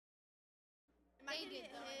They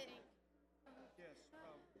did, though, I think. Yes.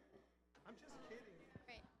 I'm just kidding.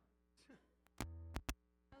 Right.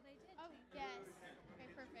 Oh, they did. Oh, yes.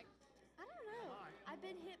 Okay, perfect. I don't know. I've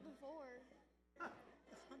been hit before. That's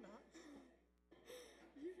not nice.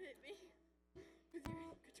 You hit me with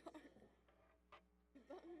your guitar. You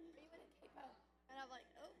bumped me. Are you in a capo? And I'm like,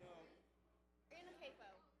 oh. No. Are you in a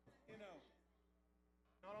capo? You know.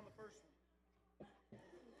 Not on the first one.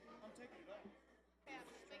 I'm taking it up. Okay, I'm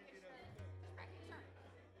just making Get sure. up. Just making sure.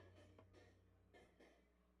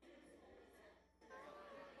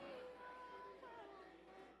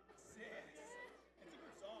 Yes. It's a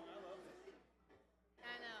good song. I love it.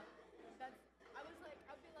 I know. I was like,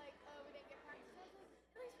 I'd be like, oh, we didn't get practice. I was like,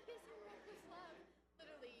 at least we get some reckless love.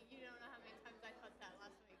 Literally, you don't know how many times I thought that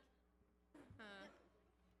last week.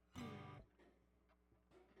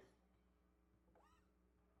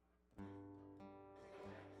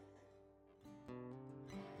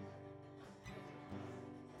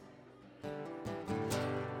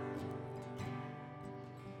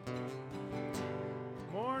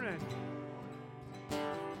 Morning.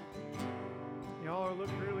 Y'all are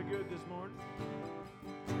looking really good this morning.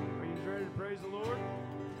 Are you ready to praise the Lord?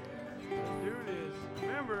 Let's do this.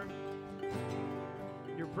 Remember,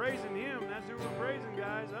 you're praising Him. That's who we're praising,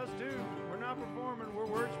 guys. Us too. We're not performing. We're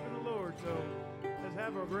worshiping the Lord. So let's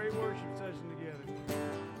have a great worship session together.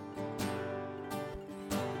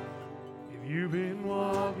 If you've been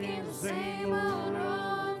walking the same old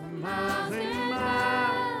road for miles and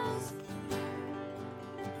miles,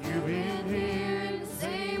 you've been hearing the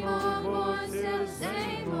same old voice tell the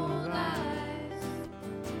same old lies.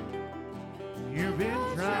 You've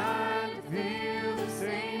been trying to fill the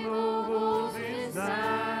same old holes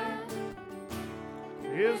inside.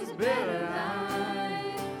 There's a better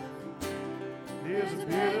life. There's a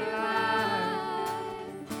better life.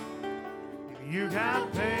 If you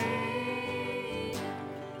got pain,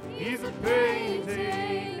 He's a pain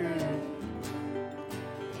taker.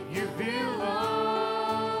 If you feel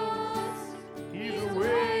lost, He's a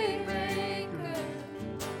way maker.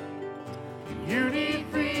 If you need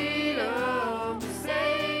freedom to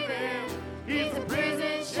save Him, He's a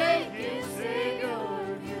prison shaking Savior.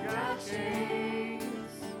 If you got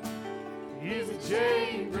chains, He's a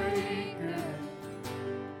chain breaker.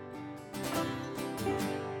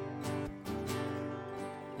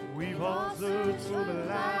 We've all searched for the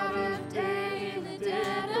light of day in the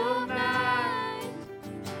dead of night.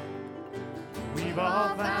 We've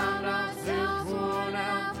all found ourselves worn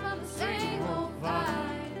out from the same old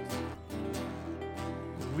fight.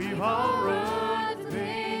 We've all run to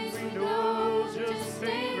things we know just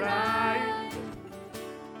ain't right.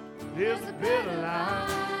 There's a better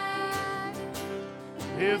life.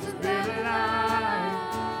 There's a better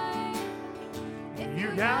life. If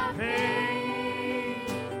you got pain,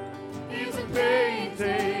 He's a pain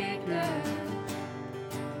taker.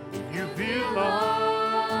 If you feel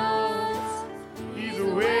lost, He's a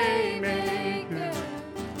way maker.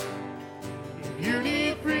 If you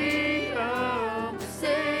need freedom to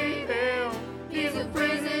save Him, He's a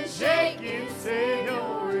prison shaking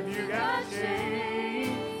Savior. If you got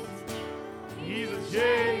chains, He's a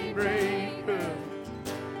chain breaker.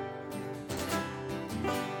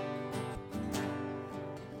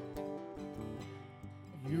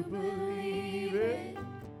 You believe it,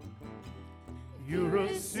 you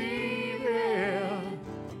receive it.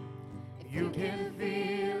 You can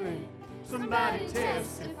feel it. Somebody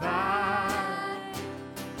testify.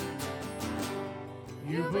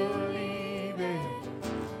 You believe it.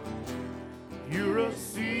 You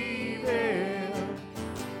receive it.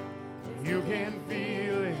 You can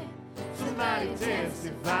feel it. Somebody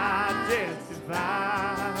testify,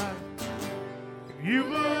 testify. If you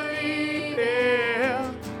believe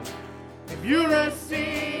it, if you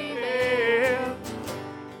receive it,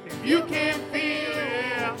 if you can feel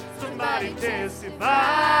it, somebody testify.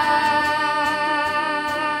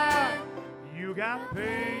 You got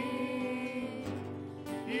pain,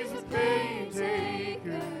 He's a pain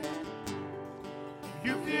taker.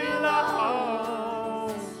 You feel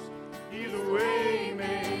lost, He's a way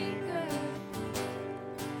maker.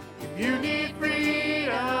 If you need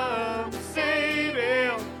freedom to save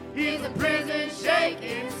Him, He's a prison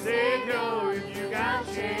shaking Savior. If you got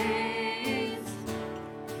chains,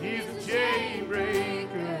 He's a chain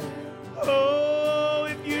breaker. Oh,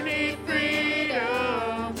 if you need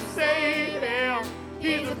freedom to save Him,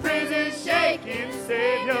 He's a prison shaking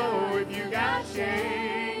Savior. If you got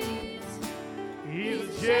chains, He's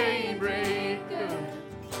a chain breaker.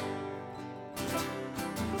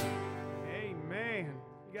 Amen.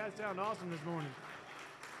 You guys sound awesome this morning.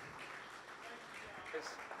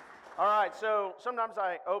 All right, so sometimes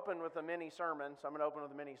I open with a mini sermon, so I'm going to open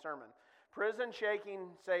with a mini sermon. Prison shaking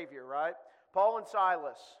Savior, right? Paul and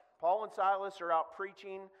Silas. Paul and Silas are out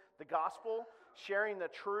preaching the gospel, sharing the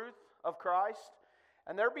truth of Christ,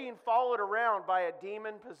 and they're being followed around by a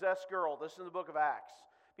demon-possessed girl. This is in the book of Acts.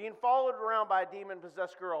 Being followed around by a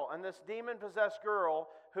demon-possessed girl, and this demon-possessed girl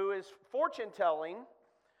who is fortune-telling,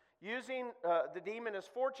 using the demon as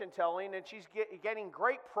fortune-telling, and she's getting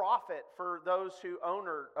great profit for those who owned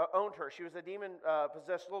her. She was a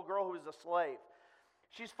demon-possessed little girl who was a slave.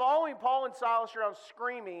 She's following Paul and Silas around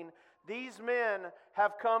screaming, "These men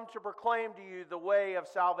have come to proclaim to you the way of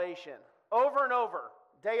salvation." Over and over,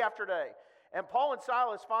 day after day. And Paul and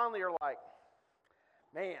Silas finally are like,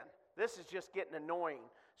 man, this is just getting annoying.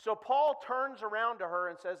 So Paul turns around to her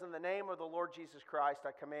and says, "In the name of the Lord Jesus Christ,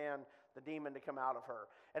 I command the demon to come out of her."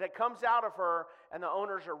 And it comes out of her, and the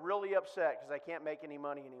owners are really upset because they can't make any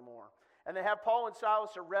money anymore. And they have Paul and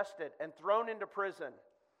Silas arrested and thrown into prison.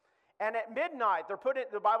 And at midnight, they're put in,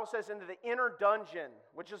 the Bible says, into the inner dungeon,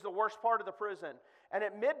 which is the worst part of the prison. And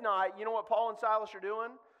at midnight, you know what Paul and Silas are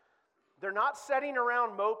doing? They're not sitting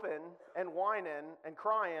around moping and whining and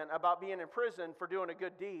crying about being in prison for doing a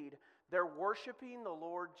good deed. They're worshiping the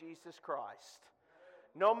Lord Jesus Christ.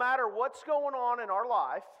 No matter what's going on in our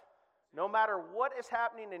life, no matter what is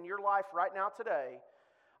happening in your life right now today,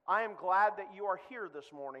 I am glad that you are here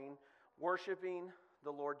this morning worshiping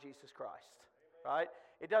the Lord Jesus Christ. Right?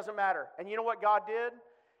 It doesn't matter. And you know what God did?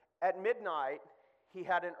 At midnight, He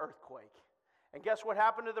had an earthquake. And guess what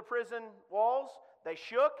happened to the prison walls? They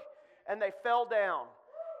shook and they fell down.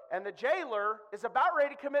 And the jailer is about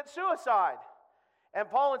ready to commit suicide. And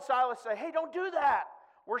Paul and Silas say, "Hey, don't do that.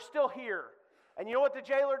 We're still here." And you know what the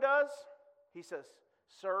jailer does? He says,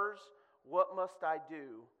 "Sirs, what must I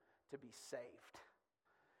do to be saved?"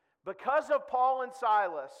 Because of Paul and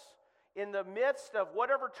Silas, in the midst of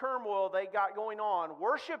whatever turmoil they got going on,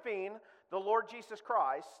 worshiping the Lord Jesus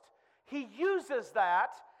Christ, He uses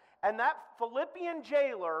that, and that Philippian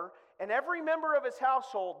jailer and every member of his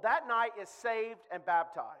household that night is saved and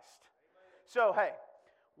baptized. So, hey,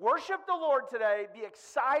 worship the Lord today. Be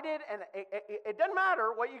excited, and it doesn't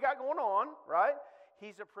matter what you got going on, right?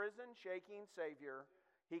 He's a prison-shaking Savior.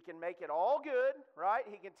 He can make it all good, right?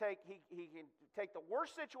 He can take the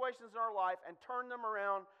worst situations in our life and turn them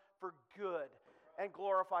around for good and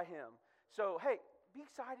glorify Him. So, hey, be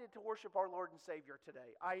excited to worship our Lord and Savior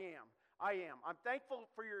today. I am. I'm thankful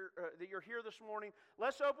for that you're here this morning.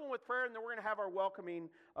 Let's open with prayer, and then we're going to have our welcoming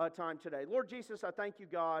time today. Lord Jesus, I thank you,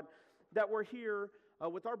 God, that we're here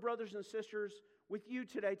with our brothers and sisters, with you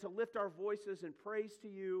today, to lift our voices in praise to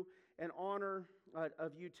you and honor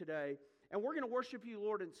of you today. And we're going to worship you,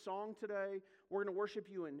 Lord, in song today. We're going to worship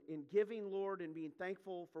you in giving, Lord, and being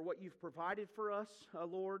thankful for what you've provided for us,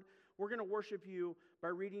 Lord. We're going to worship you by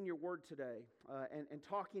reading your word today and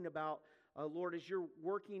talking about, Lord, as you're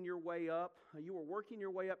working your way up, you were working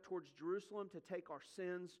your way up towards Jerusalem to take our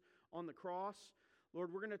sins on the cross.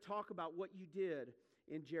 Lord, we're going to talk about what you did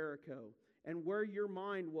in Jericho and where your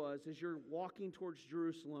mind was as you're walking towards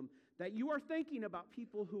Jerusalem, that you are thinking about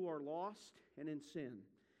people who are lost and in sin.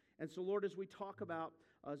 And so, Lord, as we talk about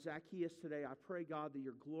Zacchaeus today, I pray, God, that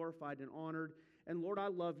you're glorified and honored. And, Lord, I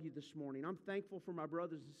love you this morning. I'm thankful for my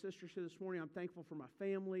brothers and sisters here this morning. I'm thankful for my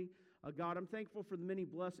family. God, I'm thankful for the many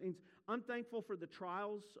blessings. I'm thankful for the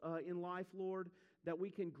trials in life, Lord, that we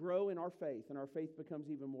can grow in our faith, and our faith becomes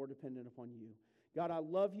even more dependent upon you. God, I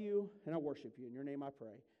love you, and I worship you. In your name I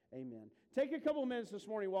pray. Amen. Take a couple of minutes this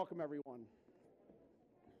morning. Welcome, everyone.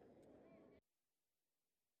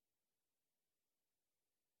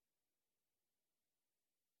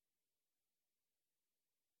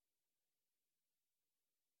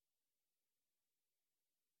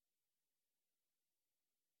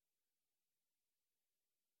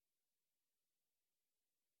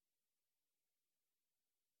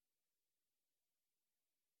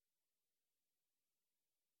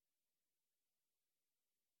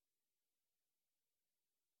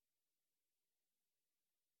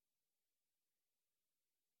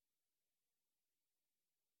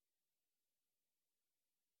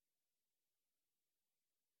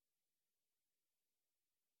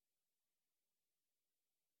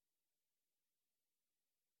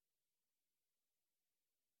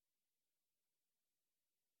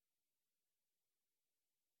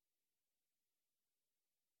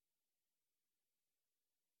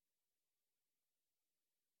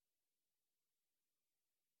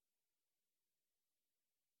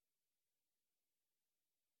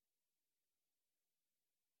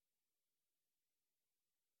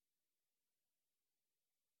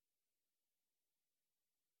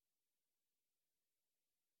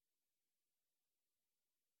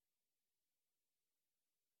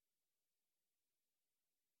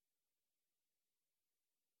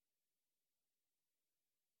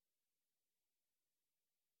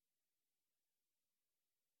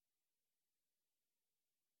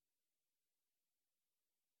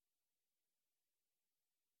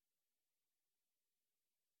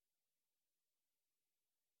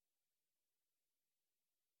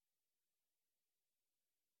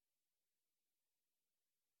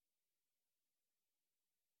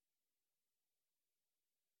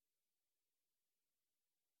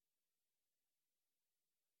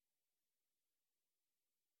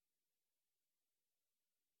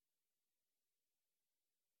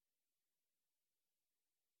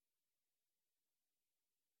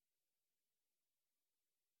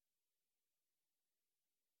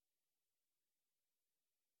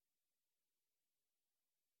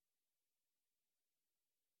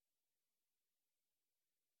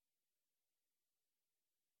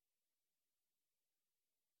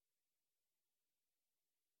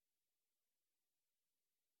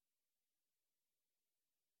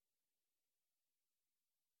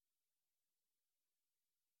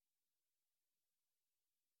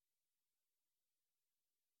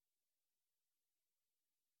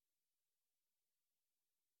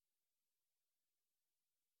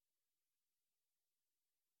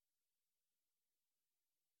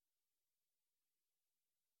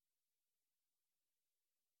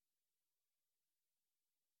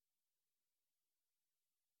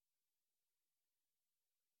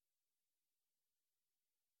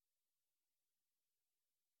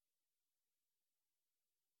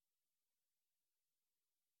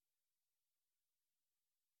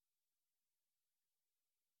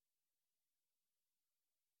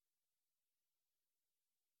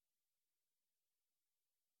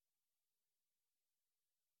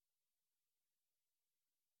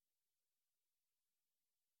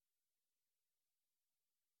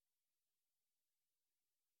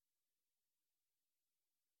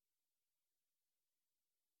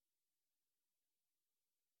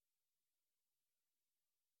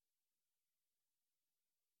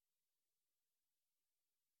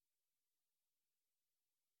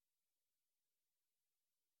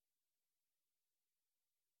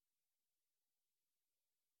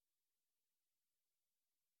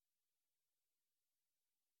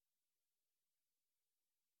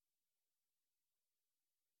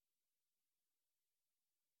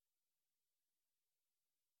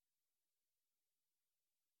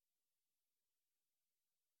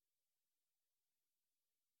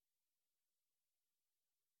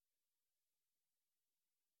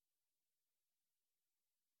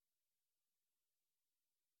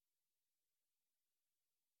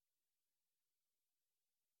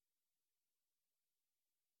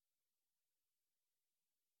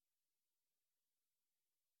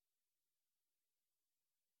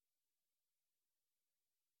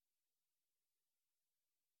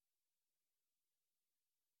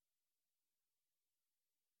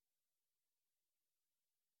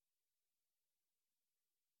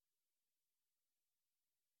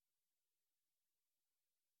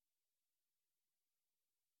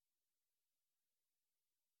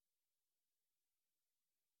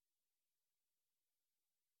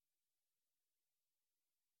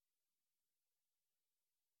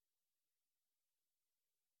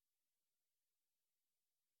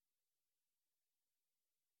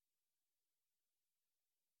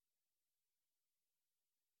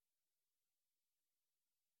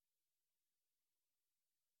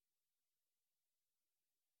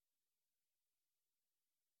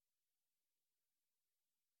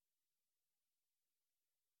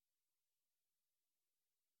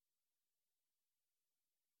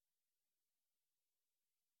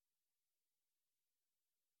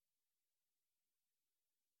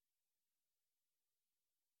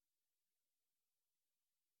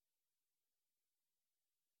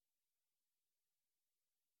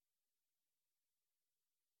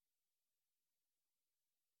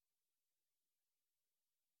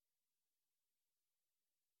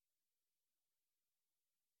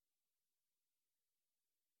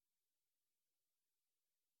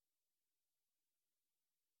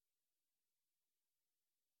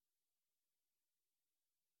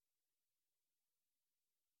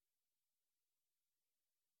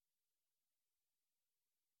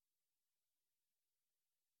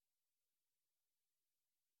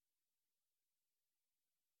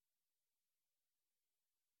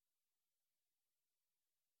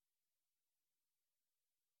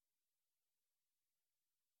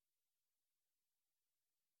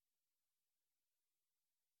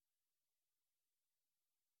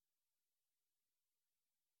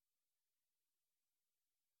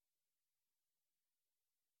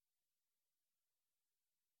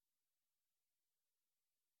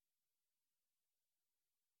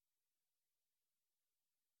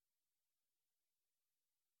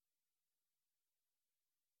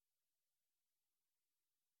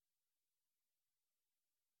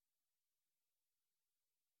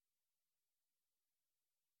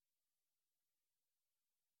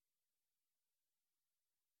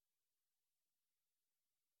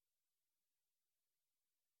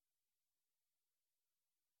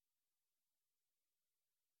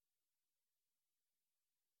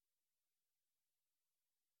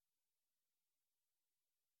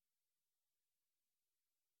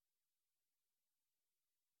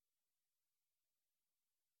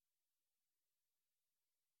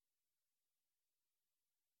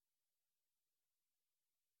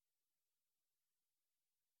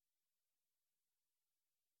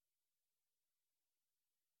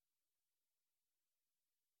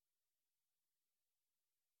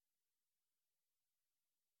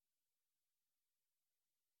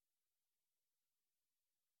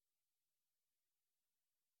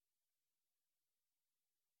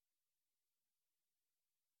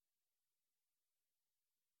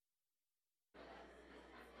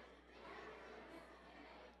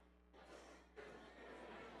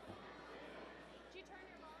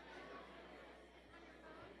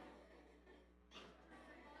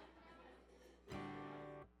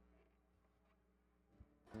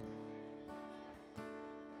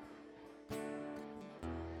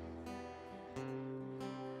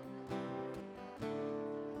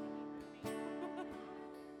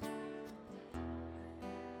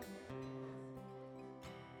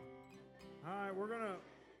 right, we're gonna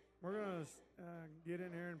get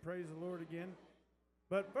in here and praise the Lord again.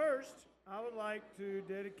 But first, I would like to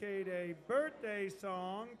dedicate a birthday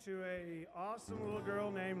song to a awesome little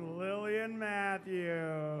girl named Lillian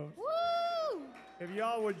Matthews. Woo! If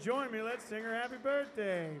y'all would join me, let's sing her happy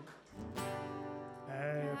birthday.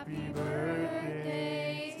 Happy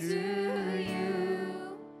birthday to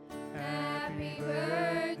you. Happy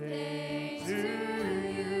birthday to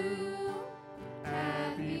you.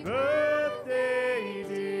 Happy birthday,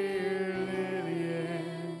 dear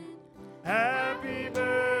Lillian. Happy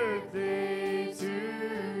birthday to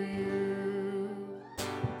you.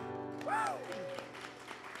 Woo!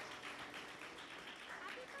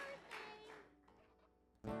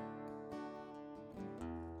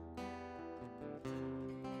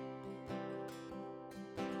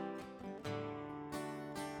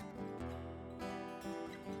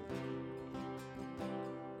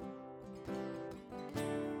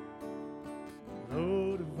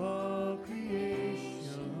 Lord of all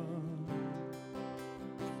creation,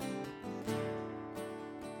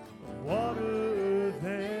 of water, earth,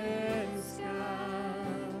 and sky,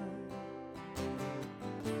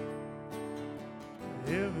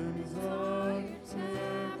 the heavens are your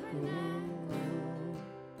tabernacle.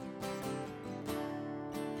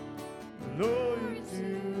 Glory to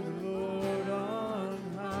the Lord on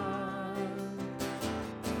high,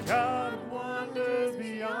 God of wonders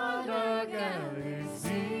beyond our galaxy.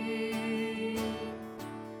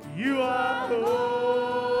 You are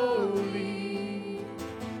holy,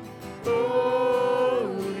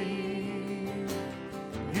 holy.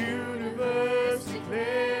 Universe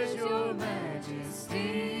declares your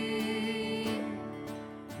majesty.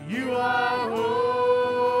 You are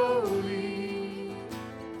holy,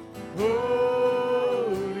 holy.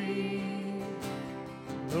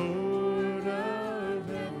 Lord of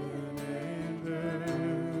heaven and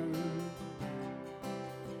earth.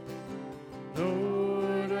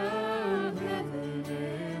 Lord of heaven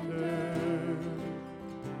and earth.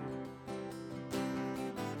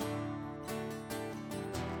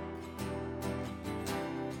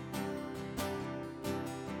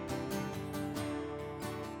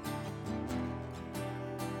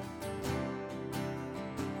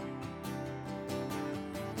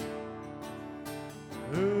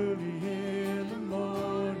 Early in the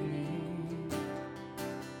morning,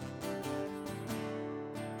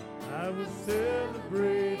 I will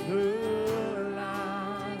celebrate her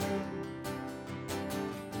life.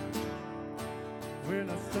 When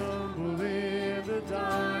I stumble in the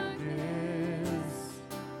darkness,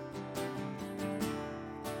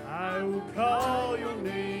 I will call your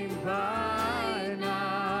name by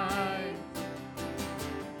night.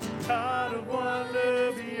 God of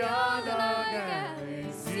wonder beyond our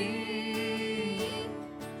galaxy,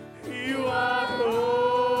 you are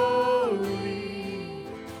holy,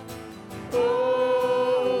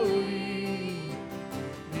 holy.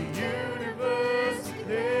 The universe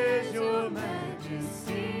declares your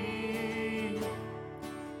majesty.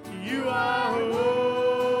 You are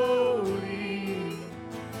holy,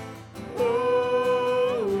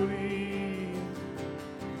 holy.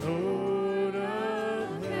 Lord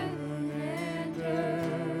of heaven and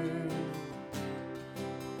earth.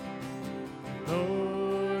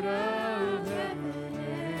 Lord of heaven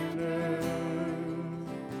and earth.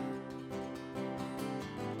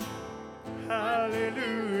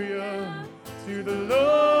 Hallelujah to the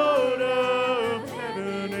Lord of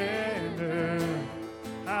heaven and earth.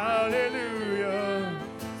 Hallelujah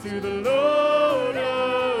to the Lord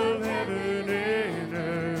of heaven and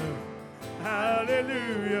earth.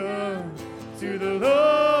 Hallelujah to the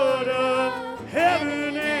Lord of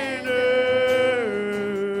heaven and earth.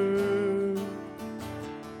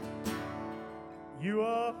 You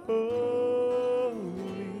are holy.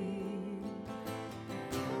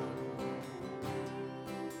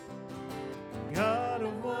 God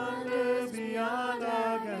of wonders beyond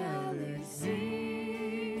our galaxy.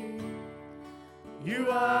 You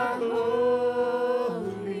are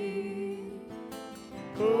holy,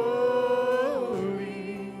 holy.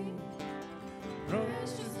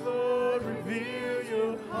 Precious Lord, reveal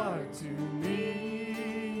your heart to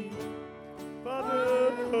me.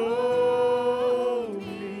 Father, holy,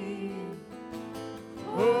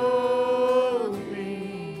 holy.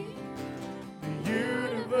 The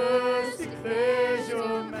universe declares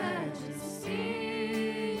your majesty.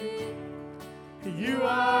 You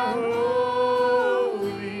are holy,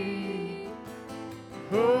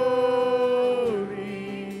 holy,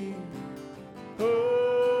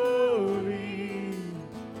 holy,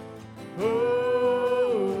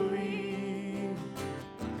 holy.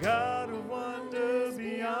 God of wonders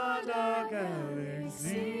beyond our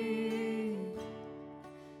galaxy.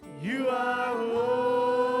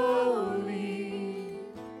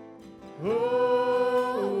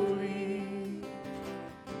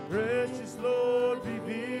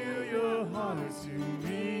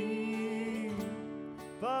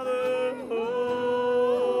 Father, holy,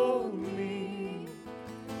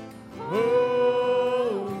 holy.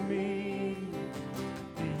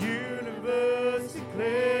 The universe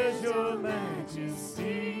declares your majesty.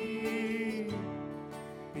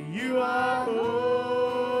 You are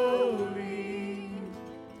holy,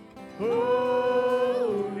 holy.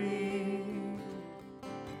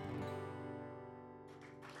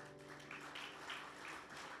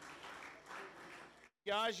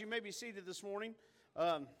 Guys, you may be seated this morning.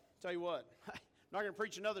 Tell you what, I'm not going to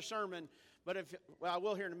preach another sermon, but I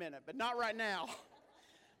will here in a minute, but not right now.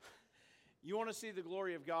 You want to see the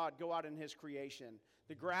glory of God, go out in His creation.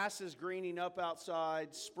 The grass is greening up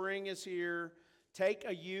outside. Spring is here. Take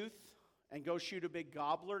a youth and go shoot a big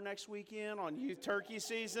gobbler next weekend on youth turkey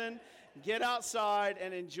season. Get outside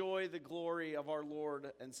and enjoy the glory of our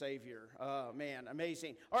Lord and Savior. Oh, man,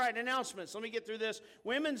 amazing. All right, announcements. Let me get through this.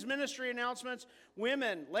 Women's ministry announcements.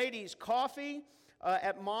 Women, ladies, coffee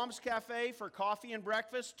at Mom's Cafe for coffee and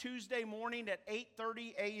breakfast Tuesday morning at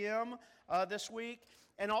 8:30 a.m. This week.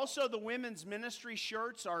 And also the women's ministry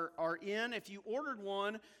shirts are in. If you ordered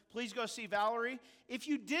one, please go see Valerie. If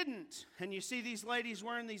you didn't, and you see these ladies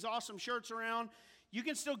wearing these awesome shirts around, you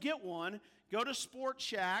can still get one. Go to Sport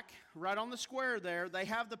Shack, right on the square there. They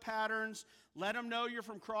have the patterns. Let them know you're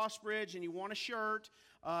from Crossbridge and you want a shirt.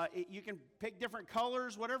 You can pick different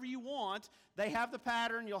colors, whatever you want. They have the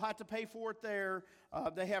pattern. You'll have to pay for it there.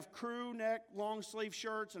 They have crew neck, long sleeve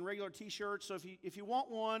shirts and regular t-shirts. So if you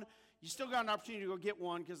want one, you still got an opportunity to go get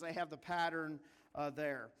one because they have the pattern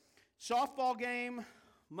there. Softball game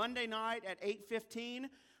Monday night at 8:15.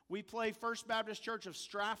 We play First Baptist Church of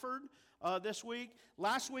Stratford this week.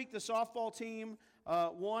 Last week the softball team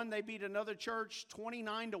won. They beat another church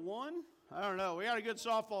 29-1. I don't know. We got a good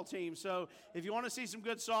softball team. So if you want to see some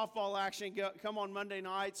good softball action, come on Monday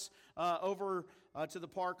nights over to the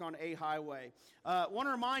park on A Highway. Want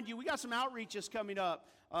to remind you, we got some outreaches coming up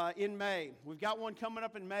in May. We've got one coming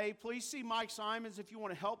up in May. Please see Mike Simons if you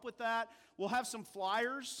want to help with that. We'll have some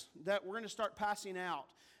flyers that we're going to start passing out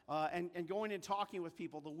and going and talking with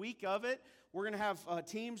people. The week of it, we're going to have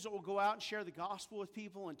teams that will go out and share the gospel with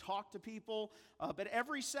people and talk to people. But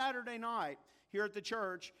every Saturday night here at the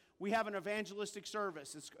church, we have an evangelistic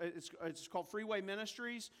service. It's called Freeway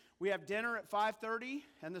Ministries. We have dinner at 5:30,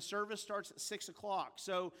 and the service starts at 6 o'clock.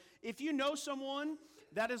 So if you know someone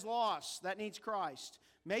that is lost, that needs Christ,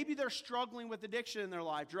 maybe they're struggling with addiction in their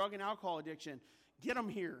life, drug and alcohol addiction, get them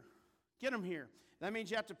here. Get them here. That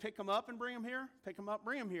means you have to pick them up and bring them here. Pick them up,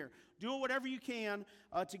 bring them here. Do whatever you can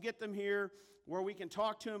to get them here where we can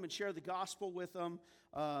talk to them and share the gospel with them.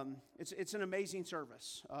 It's an amazing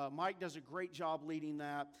service. Mike does a great job leading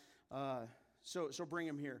that. So bring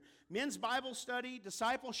them here. Men's Bible study,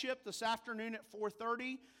 discipleship this afternoon at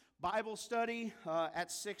 4:30. Bible study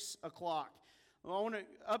at 6 o'clock. I want to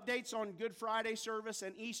updates on Good Friday service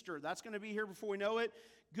and Easter. That's going to be here before we know it.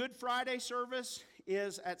 Good Friday service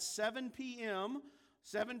is at 7 p.m.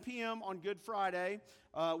 7 p.m. on Good Friday.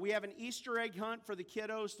 We have an Easter egg hunt for the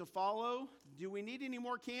kiddos to follow. Do we need any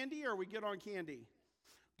more candy, or are we good on candy?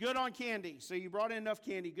 Good on candy. So you brought in enough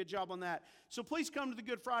candy. Good job on that. So please come to the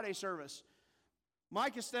Good Friday service.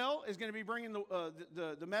 Mike Estelle is going to be bringing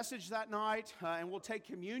the message that night, and we'll take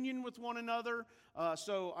communion with one another.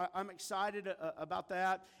 So I'm excited about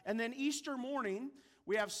that. And then Easter morning,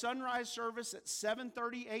 we have sunrise service at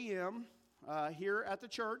 7:30 a.m. Here at the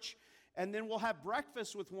church. And then we'll have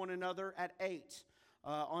breakfast with one another at 8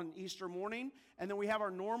 on Easter morning. And then we have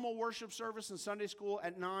our normal worship service and Sunday school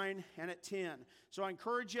at 9 and at 10. So I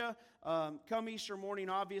encourage you, come Easter morning,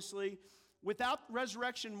 obviously. Without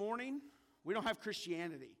resurrection morning, we don't have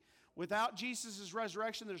Christianity. Without Jesus'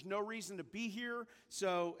 resurrection, there's no reason to be here.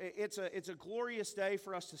 So it's a glorious day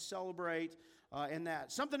for us to celebrate in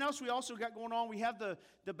that. Something else we also got going on, we have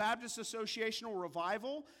the Baptist Associational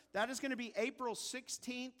Revival. That is going to be April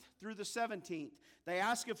 16th through the 17th. They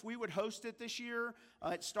asked if we would host it this year.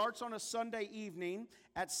 It starts on a Sunday evening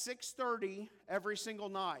at 6:30 every single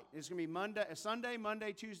night. It's going to be Sunday,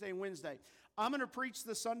 Monday, Tuesday, and Wednesday. I'm going to preach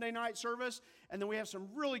the Sunday night service, and then we have some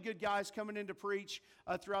really good guys coming in to preach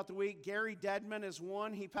throughout the week. Gary Dedman is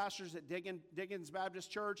one. He pastors at Diggins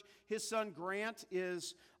Baptist Church. His son Grant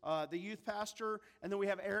is the youth pastor. And then we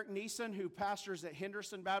have Eric Neeson, who pastors at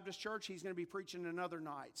Henderson Baptist Church. He's going to be preaching another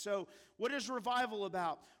night. So what is revival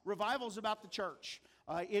about? Revival is about the church.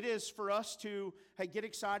 It is for us to get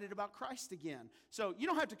excited about Christ again. So you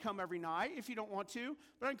don't have to come every night if you don't want to,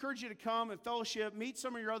 but I encourage you to come and fellowship, meet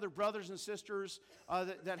some of your other brothers and sisters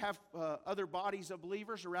that have other bodies of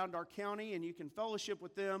believers around our county, and you can fellowship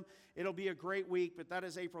with them. It'll be a great week, but that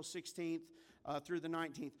is April 16th through the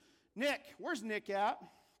 19th. Nick, where's Nick at?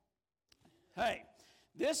 Hey,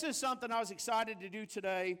 This is something I was excited to do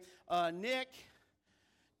today.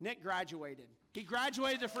 Nick graduated. He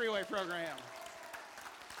graduated the Freeway program.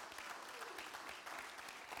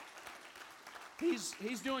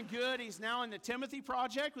 He's doing good. He's now in the Timothy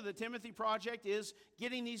Project. Well, the Timothy Project is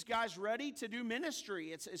getting these guys ready to do ministry.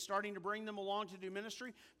 It's starting to bring them along to do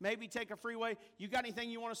ministry. Maybe take a Freeway. You got anything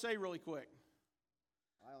you want to say really quick?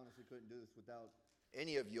 I honestly couldn't do this without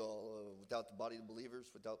any of y'all, without the body of believers,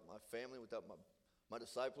 without my family, without my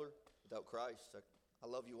discipler, without Christ. I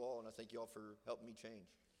love you all, and I thank you all for helping me change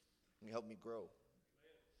and helping me grow.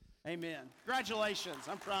 Amen. Congratulations.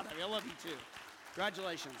 I'm proud of you. I love you too.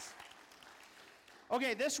 Congratulations.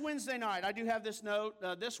 Okay, this Wednesday night, I do have this note.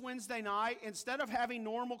 This Wednesday night, instead of having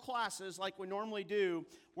normal classes like we normally do,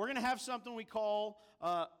 we're going to have something we call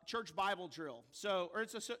church Bible drill.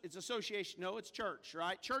 It's association. No, it's church,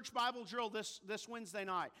 right? Church Bible drill this Wednesday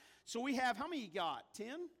night. So we have, how many you got?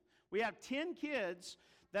 10? We have 10 kids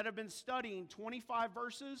that have been studying 25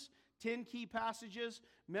 verses, 10 key passages,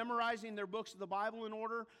 memorizing their books of the Bible in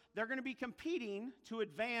order. They're going to be competing to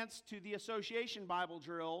advance to the association Bible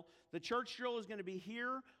drill. The church drill is going to be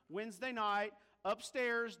here Wednesday night,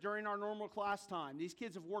 upstairs during our normal class time. These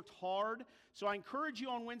kids have worked hard, so I encourage you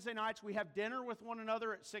on Wednesday nights, we have dinner with one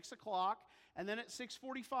another at 6 o'clock, and then at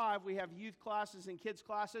 6:45 we have youth classes and kids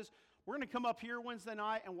classes. We're going to come up here Wednesday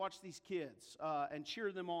night and watch these kids and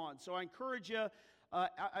cheer them on. So I encourage you,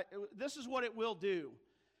 this is what it will do.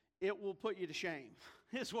 It will put you to shame,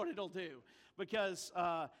 is what it'll do. Because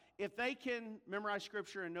if they can memorize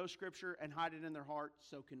Scripture and know Scripture and hide it in their heart,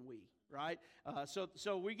 so can we, right?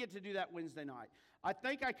 So we get to do that Wednesday night. I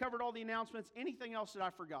think I covered all the announcements. Anything else that I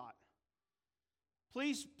forgot?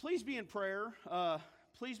 Please be in prayer.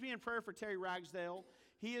 Please be in prayer for Terry Ragsdale.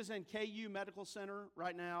 He is in KU Medical Center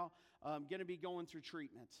right now, going to be going through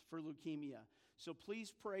treatment for leukemia. So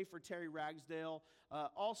please pray for Terry Ragsdale.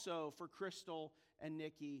 Also for Crystal and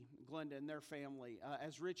Nikki, Glenda, and their family.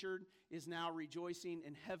 As Richard is now rejoicing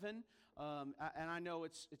in heaven, and I know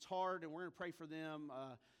it's hard, and we're going to pray for them.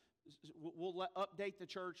 We'll update the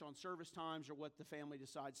church on service times or what the family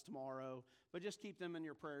decides tomorrow, but just keep them in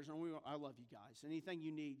your prayers. And I love you guys. Anything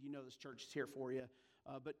you need, you know this church is here for you.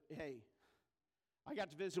 But hey, I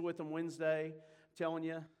got to visit with him Wednesday. I'm telling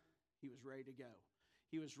you, he was ready to go.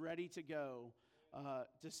 He was ready to go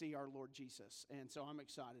to see our Lord Jesus, and so I'm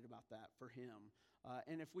excited about that for him.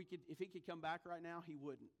 And if he could come back right now, he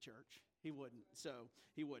wouldn't, church. He wouldn't. So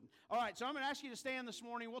he wouldn't. All right, so I'm going to ask you to stand this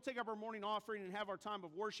morning. We'll take up our morning offering and have our time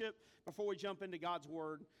of worship before we jump into God's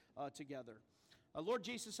Word together. Lord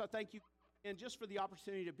Jesus, I thank you and just for the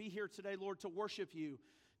opportunity to be here today, Lord, to worship you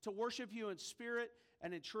in spirit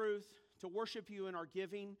and in truth, to worship you in our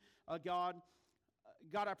giving, God.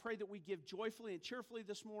 God, I pray that we give joyfully and cheerfully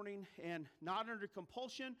this morning and not under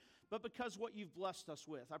compulsion, but because what you've blessed us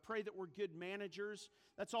with. I pray that we're good managers.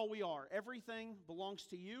 That's all we are. Everything belongs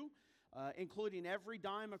to you, including every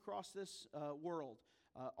dime across this world.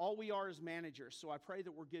 All we are is managers. So I pray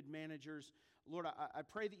that we're good managers. Lord, I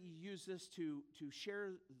pray that you use this to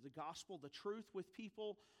share the gospel, the truth with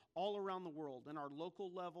people all around the world, in our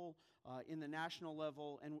local level, in the national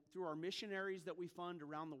level, and through our missionaries that we fund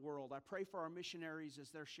around the world. I pray for our missionaries as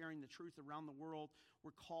they're sharing the truth around the world.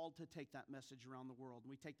 We're called to take that message around the world,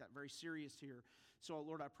 and we take that very serious here. So,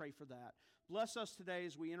 Lord, I pray for that. Bless us today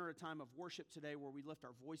as we enter a time of worship today where we lift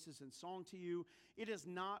our voices in song to you. It is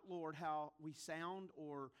not, Lord, how we sound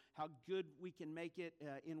or how good we can make it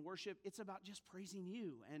in worship. It's about just praising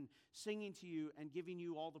you and singing to you and giving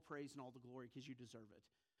you all the praise and all the glory because you deserve it.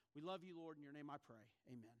 We love you, Lord. In your name I pray.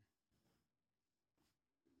 Amen.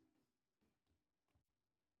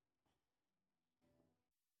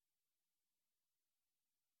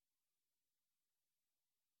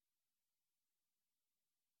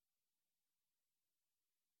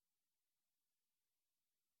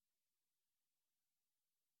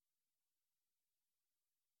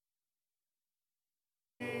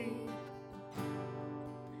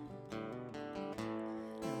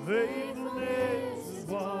 Faithfulness is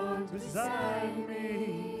walked beside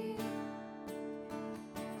me.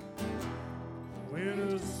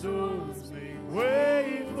 Winter storms make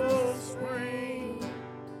way for spring,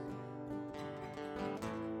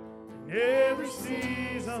 and every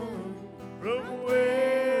season from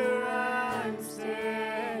where I'm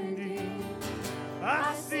standing,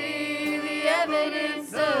 I see the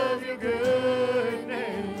evidence of your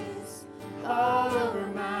goodness all over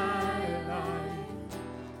my life,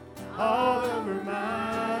 all over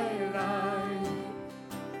my life.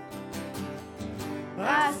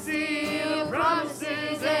 I see your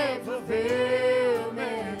promises and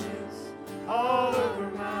fulfillments all over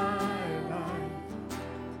my life,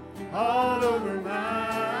 all over my life.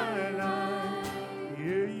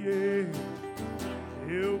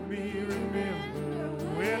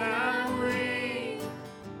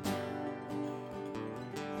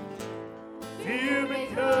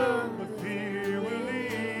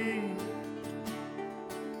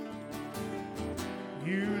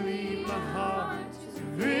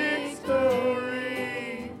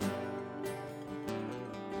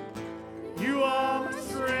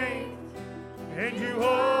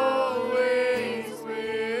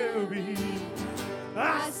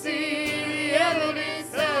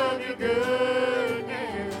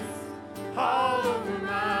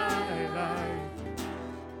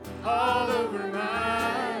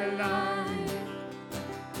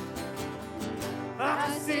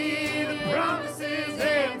 see the promises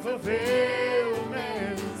and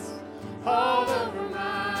fulfillments all over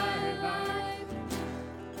my life,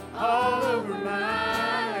 all over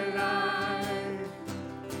my life.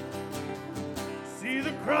 See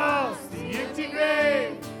the cross, the empty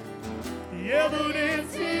grave, the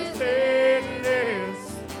evidence is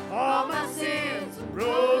endless. All my sins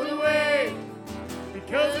rolled away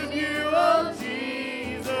because of you, oh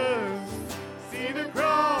Jesus. See the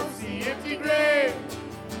cross, the empty grave,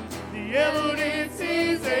 the evidence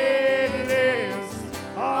is endless.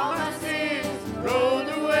 All my sins rolled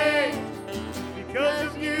away because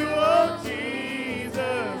of you, oh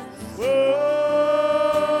Jesus. Whoa.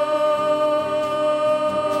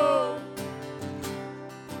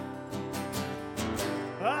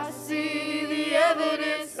 I see the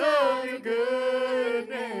evidence of your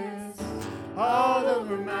goodness all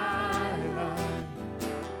over my life,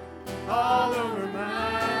 all over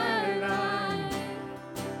my life.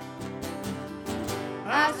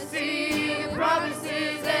 I see the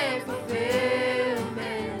promises and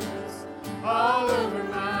fulfillments all over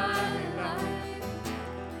my life,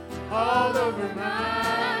 all over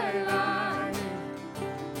my life.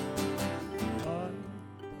 What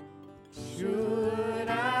should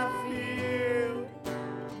I feel?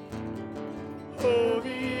 Oh,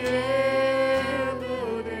 the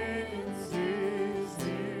evidence is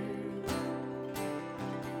here.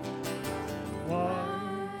 Why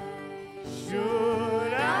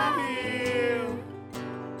should I feel?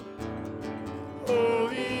 Oh,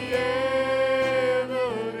 the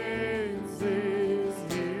evidence is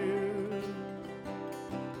here.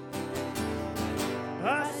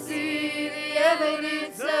 I see the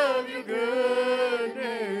evidence of your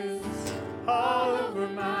goodness all over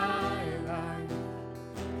my life,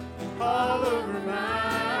 all over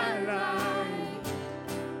my life.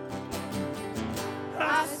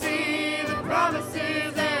 I see the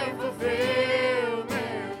promises and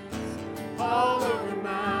fulfillments all over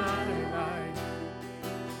my life,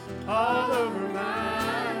 all over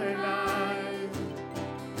my life.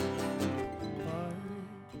 Why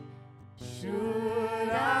should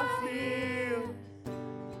I feel?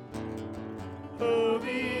 Oh,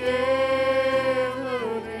 the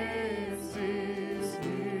evidence is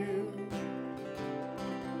here.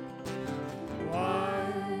 Why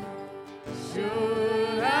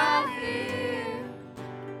should I feel?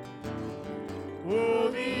 Oh,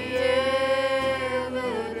 the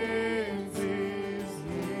evidence is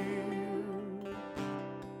here.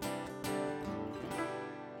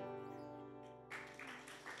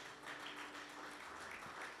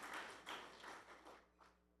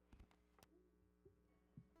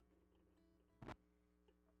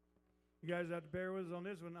 You guys have to bear with us on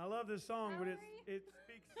this one. I love this song, but it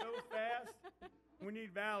speaks so fast. We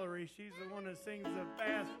need Valerie. She's the one that sings the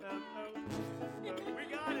fast stuff. So we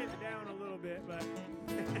got it down a little bit, but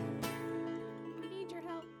We need your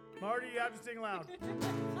help. Marty, you have to sing loud.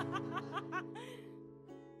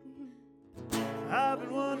 I've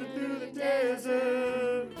been wandering through the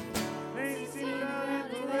desert, may seem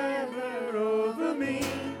like forever over me,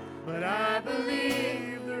 but I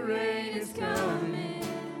believe the rain is coming.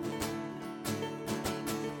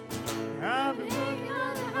 I've been looking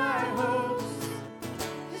on the high hopes,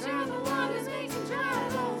 'cause you're the one who's making dry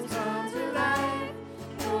bones come to life.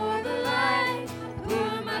 You're the light I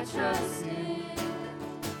put my trust in.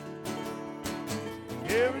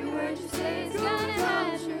 Every word you say is gonna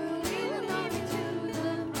come true. You will lead me to the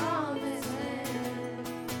promised land.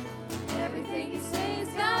 Everything you say is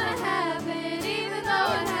gonna happen, even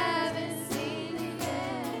though I haven't seen it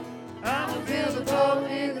yet. I will build a boat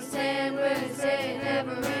in the sand where they say it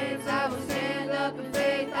never rains. I will stand up in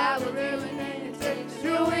faith. I will remain and take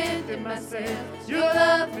your wind in my sails. Your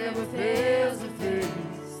love never fails to fades.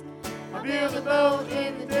 I build a boat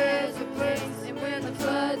in the desert place, and when the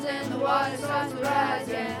floods and the water starts to rise,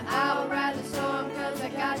 yeah, I will ride the storm 'cause I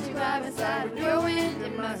got you by my side. With your wind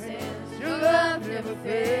in my sails, your love never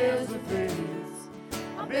fails to fades.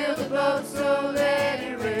 I build a boat, so let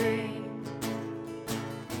it rain.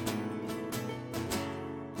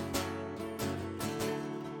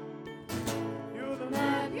 You're the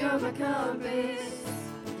map, you're my compass.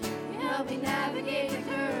 You help me navigate the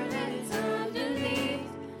current and it's underneath.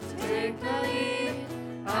 Take the lead,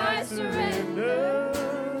 I surrender.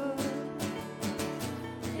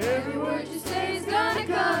 Every word you say is gonna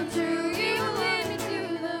come true. You will lead me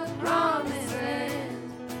to the promised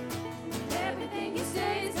land. Everything you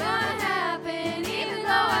say is gonna happen, even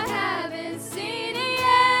though I haven't seen it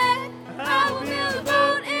yet. I will build a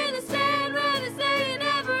boat in the sand where they say it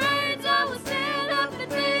never rains. I will stand up in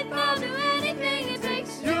faith, I'll do anything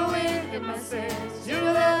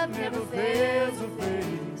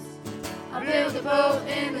a boat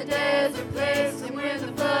in the desert place, and when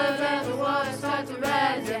the floods and the waters start to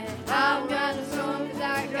rise, yeah, I'll ride the storm 'cause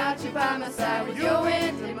I got you by my side. With your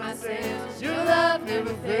wind in my sails, your love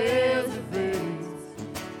never fails or fades.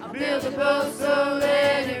 I'll build a boat, so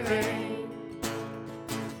let it rain.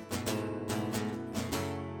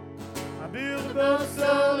 I build a Boat,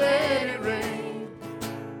 so let it rain.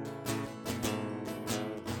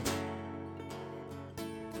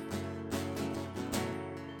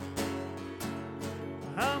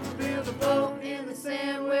 I'm a build a boat. Boat in the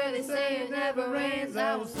sand where they say it never rains.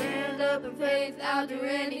 I will stand up in faith. I'll do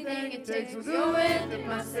anything it takes. With your wind in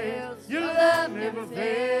my sails, your love never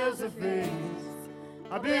fails or fades.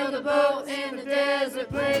 I build a boat in the desert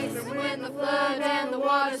place, and when the flood and the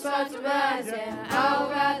water start to rise, yeah, I'll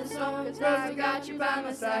ride the storm 'cause I got you by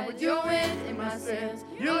my side. With your wind in my sails,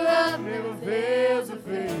 your love never fails or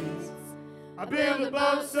fades. I build a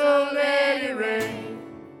boat, so let it rain.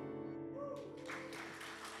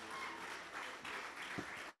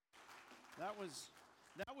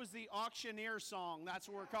 That was the auctioneer song. That's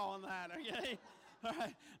what we're calling that, okay?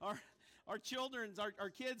 All right. Our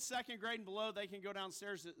kids, second grade and below, they can go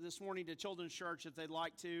downstairs this morning to Children's Church if they'd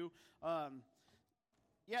like to.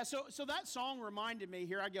 So that song reminded me,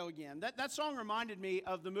 here I go again. That song reminded me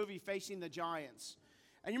of the movie Facing the Giants.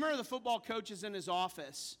 And you remember the football coach is in his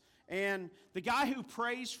office, and the guy who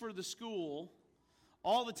prays for the school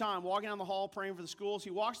all the time, walking down the hall praying for the schools,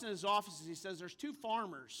 he walks in his office and he says, there's two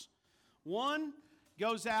farmers. One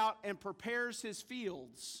goes out and prepares his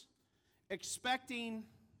fields, expecting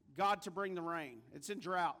God to bring the rain. It's in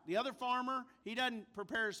drought. The other farmer, he doesn't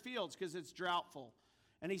prepare his fields because it's droughtful.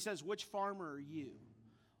 And he says, which farmer are you?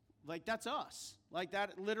 Like, that's us. Like,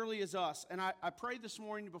 that literally is us. And I prayed this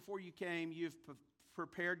morning before you came, you've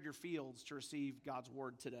prepared your fields to receive God's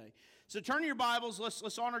word today. So turn your Bibles.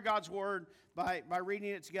 Let's honor God's word by reading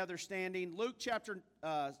it together standing. Luke chapter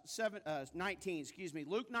 19.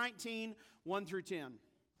 Luke 19, 1 through 10.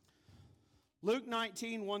 Luke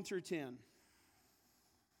 19, 1 through 10.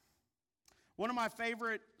 One of my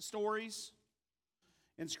favorite stories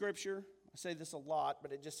in Scripture. I say this a lot,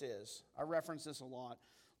 but it just is. I reference this a lot.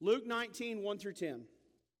 Luke 19, 1 through 10.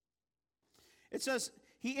 It says,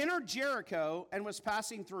 he entered Jericho and was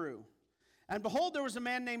passing through. And behold, there was a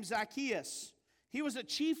man named Zacchaeus. He was a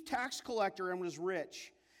chief tax collector and was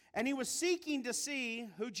rich. And he was seeking to see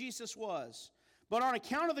who Jesus was. But on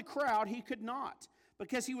account of the crowd, he could not,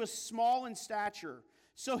 because he was small in stature.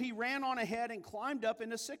 So he ran on ahead and climbed up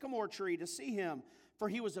in a sycamore tree to see him, for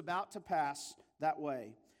he was about to pass that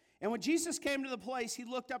way. And when Jesus came to the place, he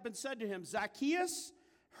looked up and said to him, Zacchaeus,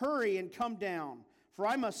 hurry and come down, for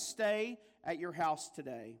I must stay at your house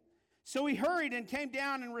today. So he hurried and came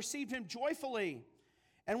down and received him joyfully.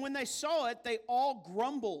 And when they saw it, they all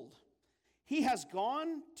grumbled. He has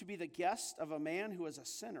gone to be the guest of a man who is a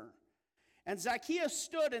sinner. And Zacchaeus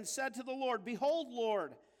stood and said to the Lord, behold,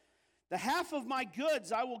 Lord, the half of my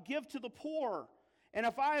goods I will give to the poor. And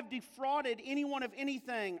if I have defrauded anyone of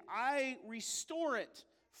anything, I restore it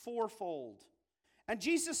fourfold. And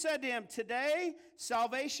Jesus said to him, today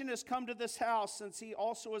salvation has come to this house, since he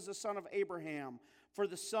also is the son of Abraham. For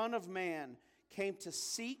the Son of Man came to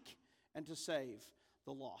seek and to save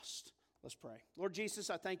the lost. Let's pray. Lord Jesus,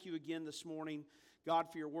 I thank you again this morning, God,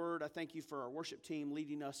 for your word. I thank you for our worship team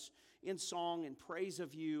leading us in song and praise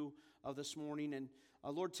of you this morning. And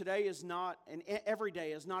Lord, today is not, and every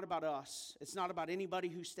day is not about us. It's not about anybody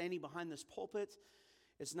who's standing behind this pulpit.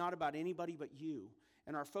 It's not about anybody but you.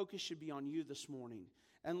 And our focus should be on you this morning.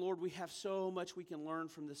 And Lord, we have so much we can learn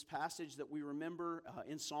from this passage that we remember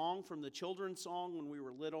in song, from the children's song when we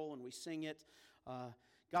were little and we sing it.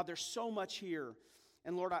 God, there's so much here.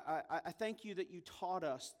 And Lord, I thank you that you taught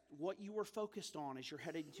us what you were focused on as you're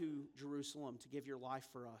heading to Jerusalem to give your life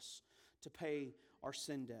for us, to pay our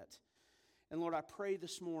sin debt. And Lord, I pray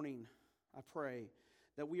this morning,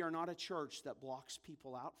 that we are not a church that blocks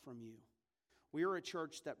people out from you. We are a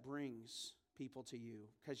church that brings people to you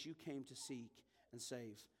because you came to seek and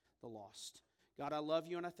save the lost. God, I love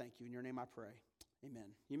you and I thank you. In your name I pray. Amen.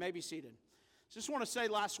 You may be seated. Just want to say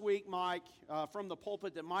last week, Mike, from the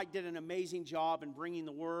pulpit, that Mike did an amazing job in bringing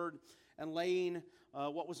the word and laying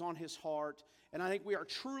what was on his heart. And I think we are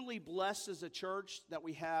truly blessed as a church that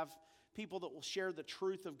we have people that will share the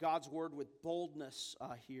truth of God's word with boldness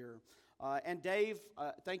here. And Dave,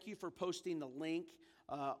 thank you for posting the link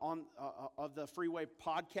of the Freeway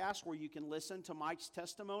podcast where you can listen to Mike's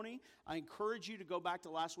testimony. I encourage you to go back to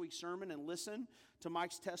last week's sermon and listen to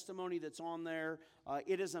Mike's testimony that's on there.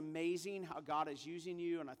 It is amazing how God is using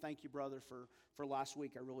you, and I thank you, brother, for last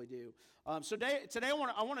week. I really do. So today I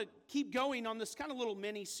want to keep going on this kind of little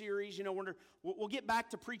mini series. You know, we'll get back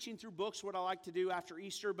to preaching through books, what I like to do after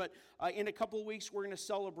Easter, but in a couple of weeks we're going to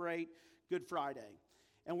celebrate Good Friday.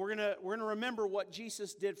 And we're gonna remember what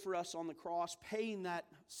Jesus did for us on the cross, paying that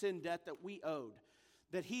sin debt that we owed.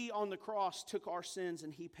 That He on the cross took our sins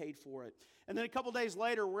and He paid for it. And then a couple days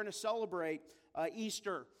later, we're going to celebrate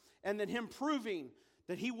Easter. And then Him proving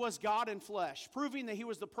that He was God in flesh. Proving that He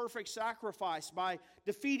was the perfect sacrifice by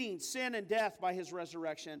defeating sin and death by His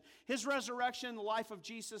resurrection. His resurrection, the life of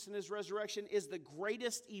Jesus and His resurrection is the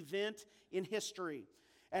greatest event in history.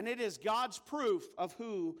 And it is God's proof of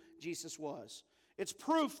who Jesus was. It's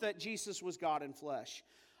proof that Jesus was God in flesh.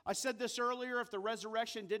 I said this earlier, if the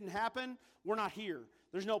resurrection didn't happen, we're not here.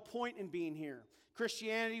 There's no point in being here.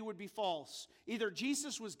 Christianity would be false. Either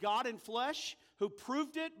Jesus was God in flesh, who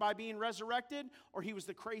proved it by being resurrected, or He was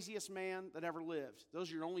the craziest man that ever lived.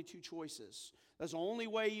 Those are your only two choices. That's the only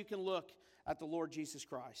way you can look at the Lord Jesus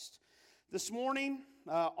Christ. This morning,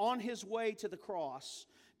 on His way to the cross,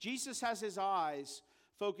 Jesus has His eyes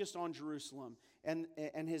focused on Jerusalem and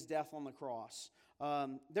His death on the cross.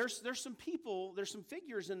 There's some people, there's some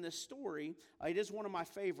figures in this story. It is one of my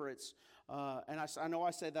favorites, and I know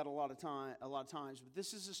I say that a lot of times. But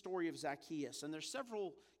this is the story of Zacchaeus, and there's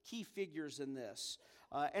several key figures in this,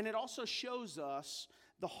 and it also shows us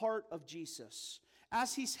the heart of Jesus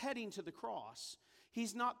as He's heading to the cross.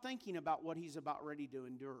 He's not thinking about what He's about ready to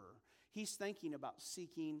endure. He's thinking about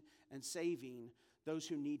seeking and saving those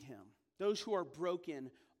who need Him, those who are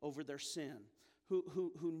broken over their sin,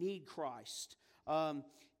 who need Christ.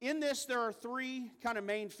 In this, there are three kind of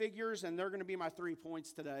main figures, and they're going to be my 3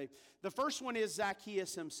 points today. The first one is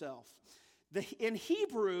Zacchaeus himself. In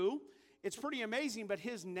Hebrew, it's pretty amazing, but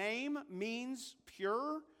his name means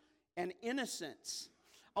pure and innocence.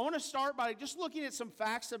 I want to start by just looking at some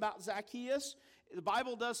facts about Zacchaeus. The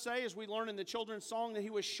Bible does say, as we learn in the children's song, that he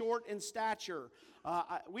was short in stature.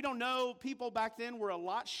 We don't know, people back then were a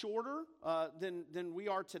lot shorter than we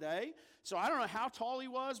are today. So I don't know how tall he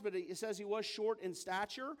was, but it says he was short in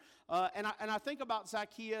stature. And I think about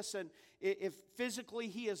Zacchaeus, and if physically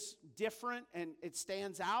he is different, and it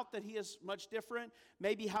stands out that he is much different,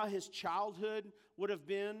 maybe how his childhood would have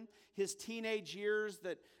been, his teenage years,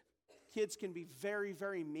 that kids can be very,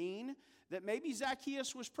 very mean, that maybe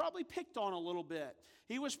Zacchaeus was probably picked on a little bit.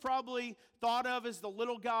 He was probably thought of as the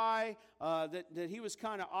little guy, that he was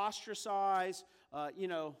kind of ostracized.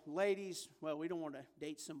 Ladies, well, we don't want to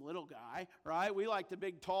date some little guy, right? We like the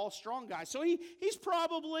big, tall, strong guy. So he's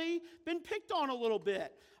probably been picked on a little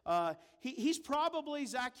bit.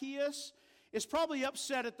 Zacchaeus is probably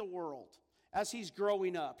upset at the world as he's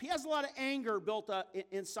growing up. He has a lot of anger built up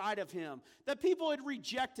inside of him, that people had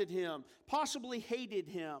rejected him, possibly hated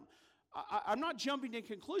him. I'm not jumping to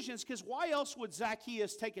conclusions, because why else would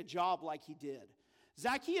Zacchaeus take a job like he did?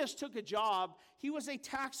 Zacchaeus took a job. He was a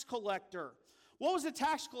tax collector. What was a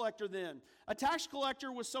tax collector then? A tax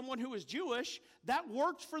collector was someone who was Jewish that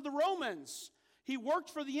worked for the Romans. He worked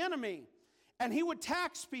for the enemy. And he would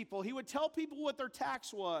tax people. He would tell people what their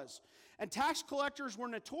tax was. And tax collectors were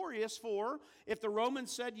notorious for, if the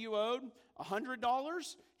Romans said you owed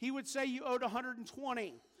 $100, he would say you owed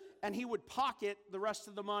 $120. And he would pocket the rest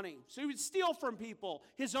of the money. So he would steal from people,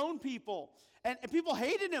 his own people. And people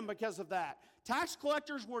hated him because of that. Tax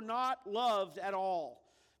collectors were not loved at all.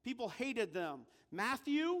 People hated them.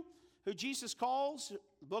 Matthew, who Jesus calls,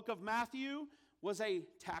 the book of Matthew, was a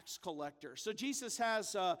tax collector. So Jesus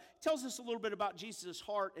tells us a little bit about Jesus'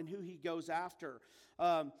 heart and who He goes after.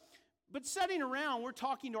 But sitting around, we're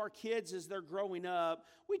talking to our kids as they're growing up.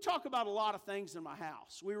 We talk about a lot of things in my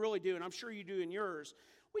house. We really do, and I'm sure you do in yours.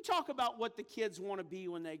 We talk about what the kids want to be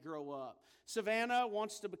when they grow up. Savannah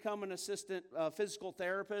wants to become an assistant physical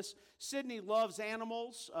therapist. Sydney loves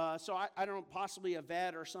animals, so I don't know, possibly a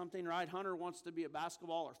vet or something, right? Hunter wants to be a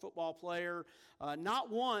basketball or football player. Not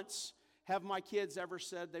once have my kids ever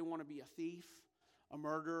said they want to be a thief, a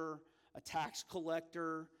murderer, a tax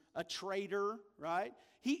collector, a traitor, right?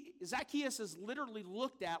 Zacchaeus is literally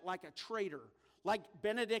looked at like a traitor. Like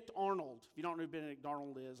Benedict Arnold. If you don't know who Benedict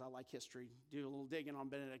Arnold is, I like history. Do a little digging on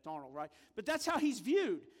Benedict Arnold, right? But that's how he's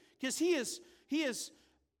viewed. Because he has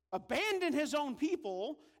abandoned his own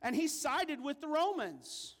people, and he sided with the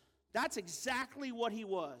Romans. That's exactly what he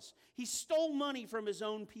was. He stole money from his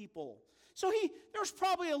own people. So there's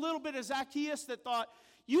probably a little bit of Zacchaeus that thought,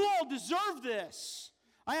 you all deserve this.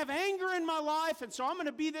 I have anger in my life, and so I'm going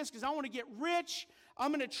to be this because I want to get rich. I'm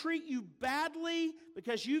going to treat you badly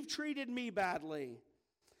because you've treated me badly.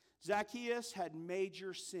 Zacchaeus had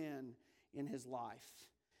major sin in his life.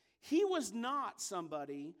 He was not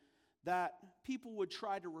somebody that people would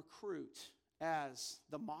try to recruit as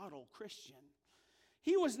the model Christian.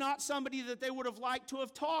 He was not somebody that they would have liked to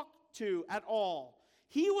have talked to at all.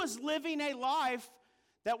 He was living a life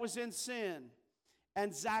that was in sin.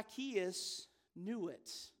 And Zacchaeus knew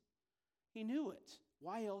it. He knew it.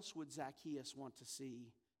 Why else would Zacchaeus want to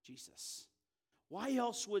see Jesus? Why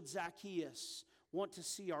else would Zacchaeus want to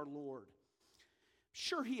see our Lord?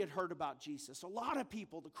 Sure, he had heard about Jesus. A lot of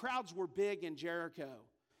people, the crowds were big in Jericho.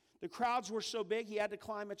 The crowds were so big he had to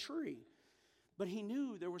climb a tree. But he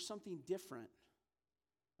knew there was something different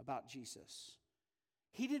about Jesus.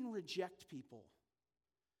 He didn't reject people.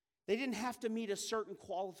 They didn't have to meet a certain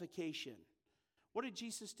qualification. What did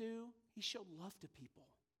Jesus do? He showed love to people.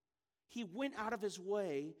 He went out of his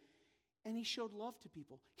way and he showed love to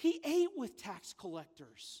people. He ate with tax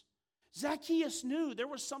collectors. Zacchaeus knew there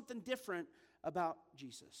was something different about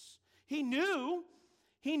Jesus. He knew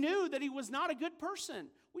that he was not a good person.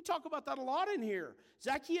 We talk about that a lot in here.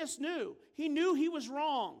 Zacchaeus knew. He knew he was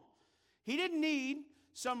wrong. He didn't need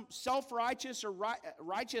some self-righteous or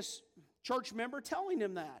righteous church member telling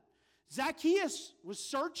him that. Zacchaeus was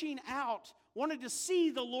searching out, wanted to see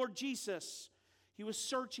the Lord Jesus. He was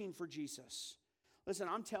searching for Jesus. Listen,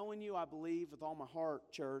 I'm telling you, I believe with all my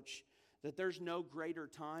heart, church, that there's no greater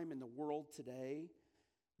time in the world today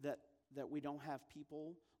that we don't have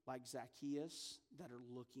people like Zacchaeus that are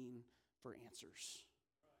looking for answers.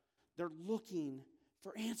 They're looking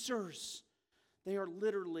for answers. They are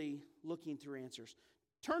literally looking through answers.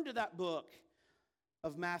 Turn to that book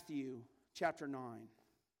of Matthew chapter 9.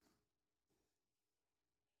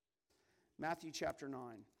 Matthew chapter 9.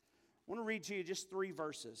 I want to read to you just 3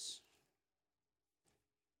 verses.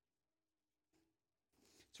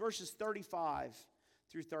 It's verses 35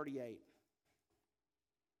 through 38.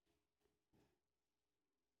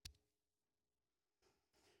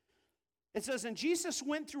 It says, "And Jesus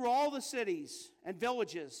went through all the cities and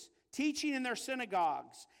villages, teaching in their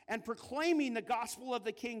synagogues and proclaiming the gospel of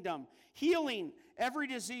the kingdom, healing every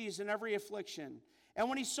disease and every affliction. And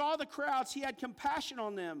when he saw the crowds, he had compassion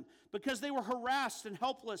on them because they were harassed and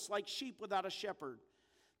helpless like sheep without a shepherd.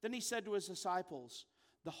 Then he said to his disciples,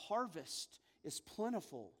 'The harvest is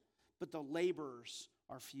plentiful, but the laborers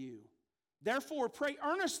are few. Therefore, pray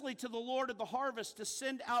earnestly to the Lord of the harvest to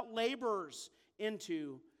send out laborers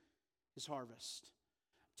into his harvest.'"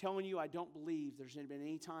 I'm telling you, I don't believe there's been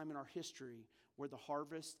any time in our history where the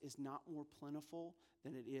harvest is not more plentiful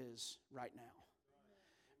than it is right now.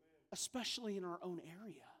 Especially in our own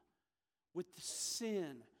area, with the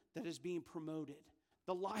sin that is being promoted,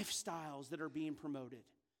 the lifestyles that are being promoted.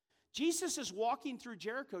 Jesus is walking through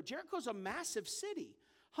Jericho. Jericho's a massive city,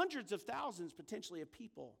 hundreds of thousands potentially of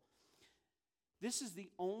people. This is the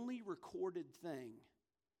only recorded thing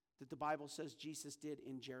that the Bible says Jesus did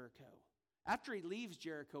in Jericho. After he leaves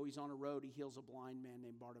Jericho, he's on a road, he heals a blind man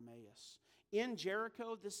named Bartimaeus. In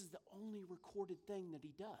Jericho, this is the only recorded thing that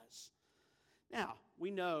he does. Now,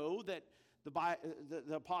 we know that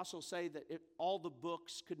the apostles say that all the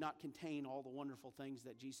books could not contain all the wonderful things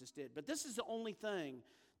that Jesus did. But this is the only thing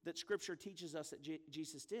that Scripture teaches us that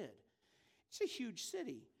Jesus did. It's a huge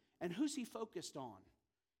city. And who's he focused on?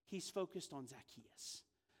 He's focused on Zacchaeus,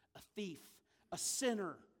 a thief, a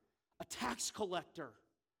sinner, a tax collector.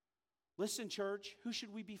 Listen, church, who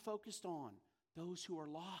should we be focused on? Those who are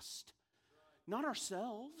lost. Not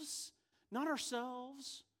ourselves. Not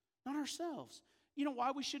ourselves. Not ourselves. You know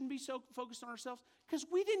why we shouldn't be so focused on ourselves? Because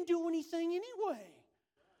we didn't do anything anyway.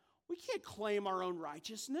 We can't claim our own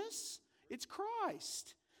righteousness. It's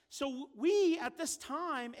Christ. So we, at this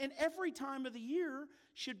time and every time of the year,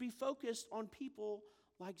 should be focused on people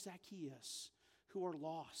like Zacchaeus who are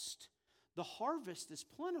lost. The harvest is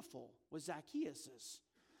plentiful with Zacchaeus's.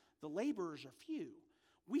 The laborers are few.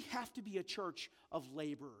 We have to be a church of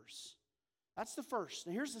laborers. That's the first.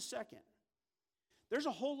 And here's the second. There's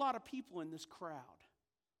a whole lot of people in this crowd.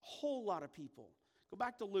 A whole lot of people. Go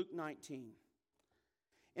back to Luke 19.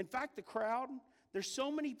 In fact, the crowd, there's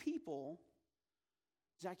so many people,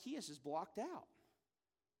 Zacchaeus is blocked out.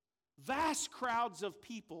 Vast crowds of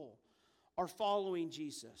people are following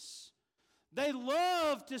Jesus. They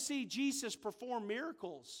love to see Jesus perform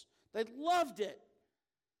miracles. They loved it.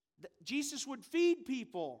 Jesus would feed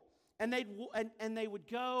people, and they would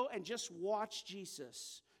go and just watch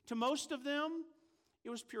Jesus. To most of them, it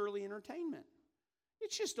was purely entertainment.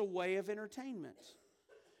 It's just a way of entertainment.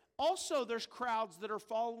 Also, there's crowds that are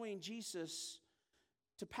following Jesus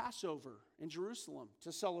to Passover in Jerusalem,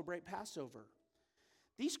 to celebrate Passover.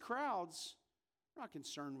 These crowds, They're not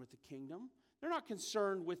concerned with the kingdom. They're not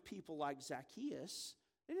concerned with people like Zacchaeus.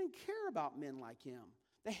 They didn't care about men like him.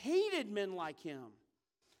 They hated men like him.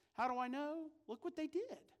 How do I know? Look what they did.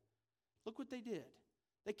 Look what they did.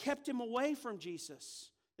 They kept him away from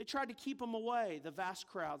Jesus. They tried to keep him away, the vast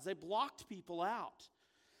crowds. They blocked people out.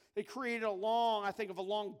 They created a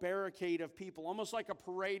long barricade of people, almost like a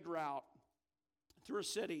parade route through a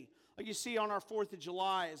city. Like you see on our 4th of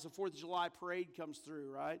July, as the 4th of July parade comes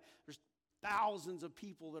through, right? There's thousands of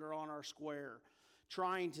people that are on our square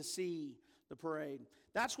trying to see the parade.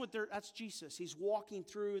 That's Jesus. He's walking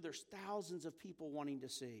through. There's thousands of people wanting to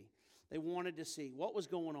see. They wanted to see what was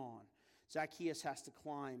going on. Zacchaeus has to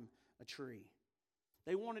climb a tree.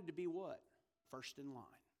 They wanted to be what? First in line.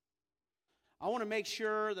 I want to make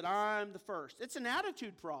sure that I'm the first. It's an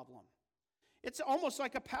attitude problem. It's almost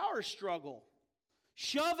like a power struggle.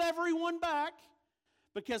 Shove everyone back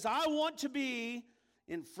because I want to be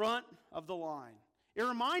in front of the line. It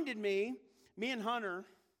reminded me and Hunter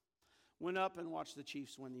went up and watched the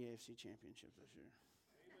Chiefs win the AFC Championship this year.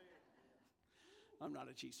 I'm not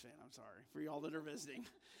a Chiefs fan, I'm sorry, for y'all that are visiting.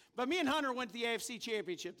 But me and Hunter went to the AFC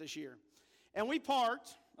Championship this year. And we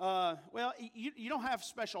parked, you don't have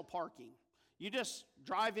special parking. You just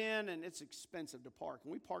drive in and it's expensive to park.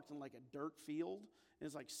 And we parked in like a dirt field. And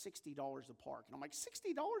it's like $60 a park. And I'm like,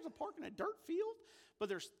 $60 a park in a dirt field? But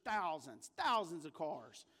there's thousands of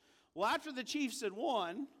cars. Well, after the Chiefs had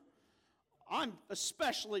won, I'm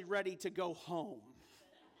especially ready to go home.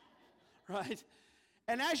 Right?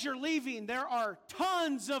 And as you're leaving, there are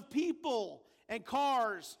tons of people and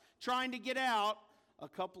cars trying to get out a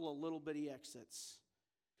couple of little bitty exits.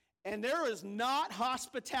 And there is not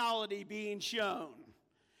hospitality being shown.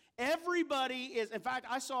 Everybody is, in fact,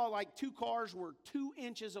 I saw like 2 cars were 2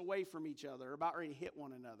 inches away from each other, about ready to hit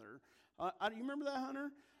one another. You remember that,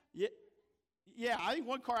 Hunter? Yeah, I think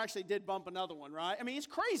one car actually did bump another one, right? I mean, it's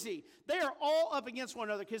crazy. They are all up against one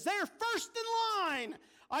another because they are first in line.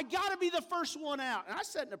 I got to be the first one out. And I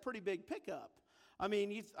sat in a pretty big pickup. I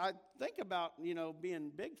mean, I think about,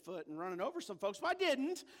 being Bigfoot and running over some folks, but I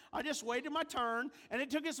didn't. I just waited my turn, and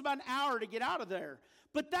it took us about an hour to get out of there.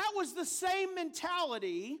 But that was the same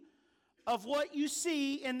mentality of what you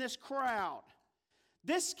see in this crowd.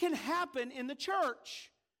 This can happen in the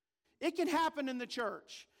church. It can happen in the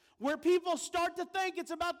church where people start to think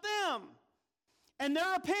it's about them and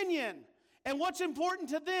their opinion and what's important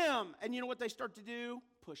to them. And you know what they start to do?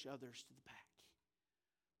 Push others to the back.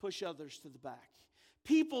 Push others to the back.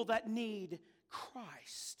 People that need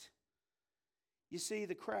Christ. You see,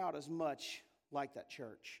 the crowd is much like that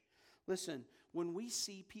church. Listen, when we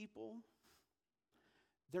see people,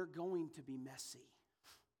 they're going to be messy.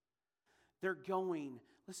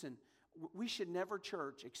 Listen, we should never,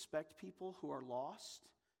 church, expect people who are lost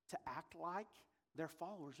to act like they're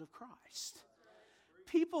followers of Christ.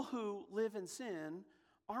 People who live in sin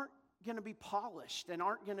aren't going to be polished and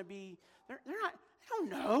aren't going to be, they're not, they don't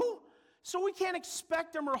know. So we can't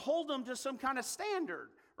expect them or hold them to some kind of standard,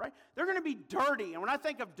 right? They're going to be dirty. And when I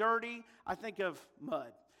think of dirty, I think of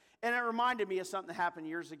mud. And it reminded me of something that happened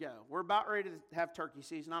years ago. We're about ready to have turkey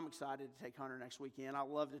season. I'm excited to take Hunter next weekend. I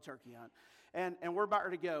love the turkey hunt. And we're about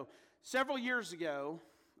ready to go. Several years ago,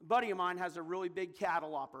 a buddy of mine has a really big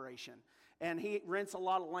cattle operation. And he rents a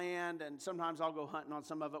lot of land, and sometimes I'll go hunting on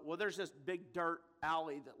some of it. Well, there's this big dirt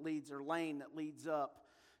alley that leads, or lane that leads up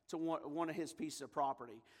to one of his pieces of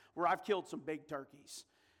property where I've killed some big turkeys.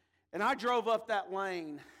 And I drove up that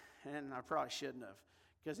lane, and I probably shouldn't have,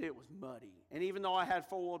 because it was muddy. And even though I had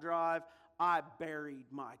 4-wheel drive, I buried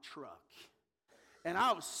my truck. And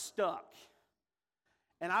I was stuck.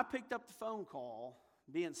 And I picked up the phone call,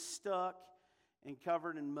 being stuck and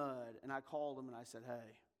covered in mud, and I called him and I said,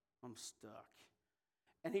 hey, I'm stuck.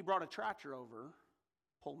 And he brought a tractor over,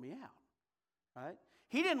 pulled me out, right?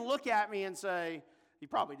 He didn't look at me and say, he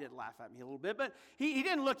probably did laugh at me a little bit, but he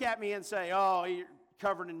didn't look at me and say, oh, you're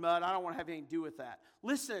covered in mud, I don't want to have anything to do with that.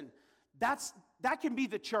 Listen, that can be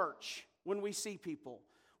the church when we see people.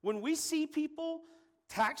 When we see people,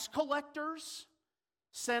 tax collectors,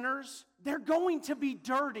 sinners, they're going to be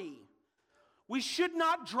dirty. We should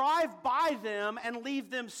not drive by them and leave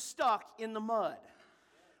them stuck in the mud.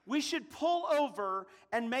 We should pull over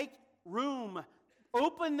and make room,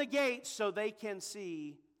 open the gates so they can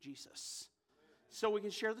see Jesus. So we can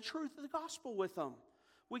share the truth of the gospel with them.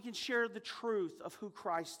 We can share the truth of who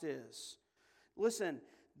Christ is. Listen,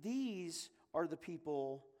 these are the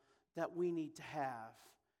people that we need to have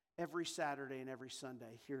every Saturday and every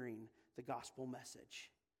Sunday hearing the gospel message.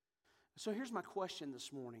 So here's my question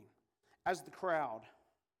this morning. As the crowd,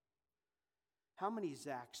 how many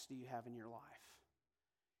Zachs do you have in your life?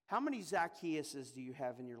 How many Zacchaeuses do you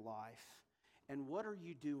have in your life? And what are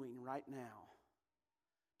you doing right now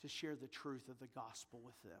to share the truth of the gospel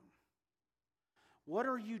with them? What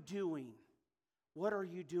are you doing? What are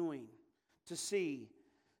you doing to see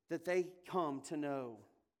that they come to know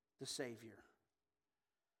the Savior?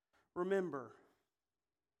 Remember,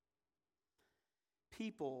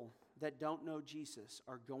 people that don't know Jesus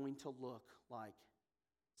are going to look like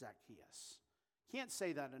Zacchaeus. Can't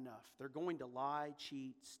say that enough. They're going to lie,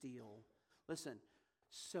 cheat, steal. Listen,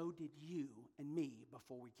 so did you and me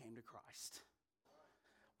before we came to Christ.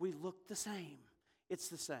 We look the same. It's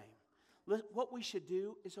the same. What we should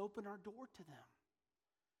do is open our door to them.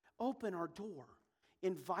 Open our door.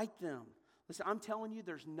 Invite them. Listen, I'm telling you,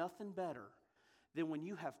 there's nothing better than when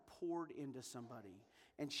you have poured into somebody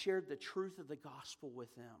and shared the truth of the gospel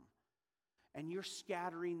with them. And you're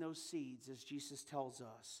scattering those seeds, as Jesus tells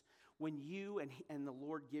us, when you and the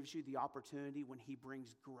Lord gives you the opportunity, when He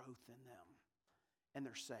brings growth in them and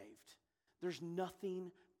they're saved. There's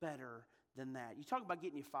nothing better than that. You talk about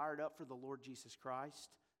getting you fired up for the Lord Jesus Christ,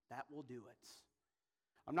 that will do it.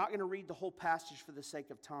 I'm not going to read the whole passage for the sake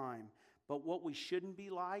of time, but what we shouldn't be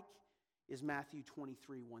like is Matthew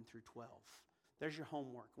 23, 1 through 12. There's your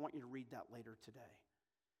homework. I want you to read that later today.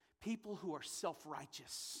 People who are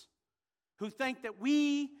self-righteous, who think that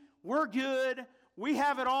we're good, we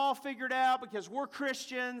have it all figured out because we're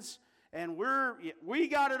Christians and we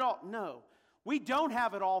got it all. No, we don't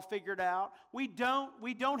have it all figured out. We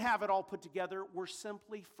don't have it all put together. We're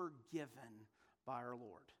simply forgiven by our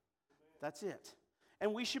Lord. That's it.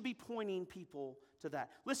 And we should be pointing people to that.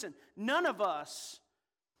 Listen, none of us,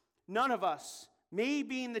 me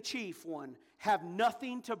being the chief one, have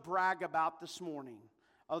nothing to brag about this morning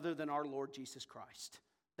other than our Lord Jesus Christ.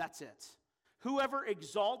 That's it. Whoever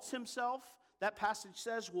exalts himself, that passage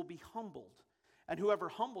says, will be humbled. And whoever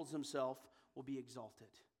humbles himself will be exalted.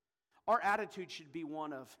 Our attitude should be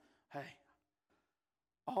one of, hey,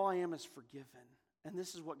 all I am is forgiven. And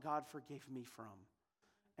this is what God forgave me from.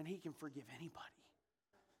 And He can forgive anybody.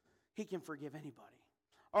 He can forgive anybody.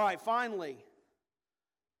 All right, finally,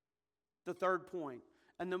 the third point,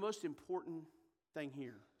 and the most important thing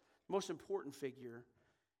here, most important figure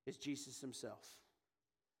is Jesus Himself.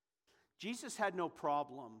 Jesus had no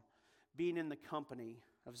problem being in the company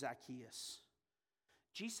of Zacchaeus.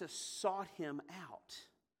 Jesus sought him out.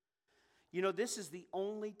 You know, this is the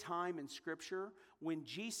only time in Scripture when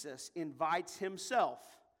Jesus invites Himself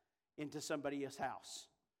into somebody else's house.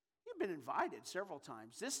 You've been invited several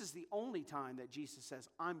times. This is the only time that Jesus says,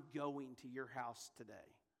 I'm going to your house today.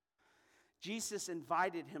 Jesus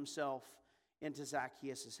invited Himself into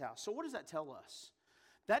Zacchaeus' house. So what does that tell us?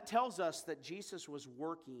 That tells us that Jesus was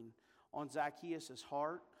working on Zacchaeus'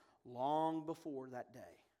 heart long before that day.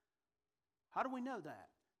 How do we know that?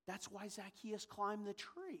 That's why Zacchaeus climbed the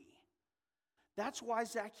tree. That's why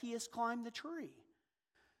Zacchaeus climbed the tree.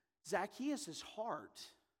 Zacchaeus' heart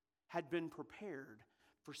had been prepared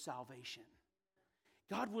for salvation.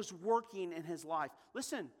 God was working in his life.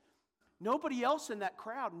 Listen, nobody else in that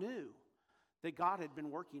crowd knew that God had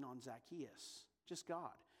been working on Zacchaeus. Just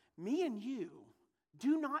God. Me and you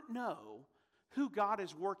do not know who God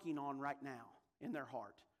is working on right now in their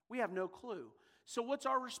heart. We have no clue. So what's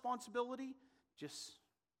our responsibility? Just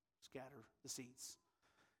scatter the seeds.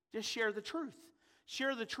 Just share the truth.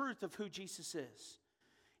 Share the truth of who Jesus is.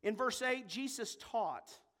 In verse 8, Jesus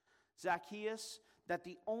taught Zacchaeus that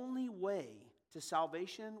the only way to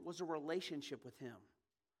salvation was a relationship with Him.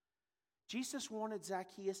 Jesus wanted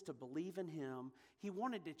Zacchaeus to believe in Him. He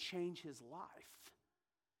wanted to change his life.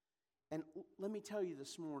 And let me tell you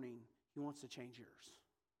this morning, He wants to change yours.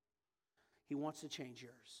 He wants to change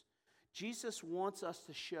yours. Jesus wants us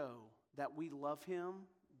to show that we love Him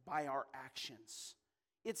by our actions.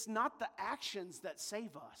 It's not the actions that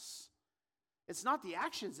save us. It's not the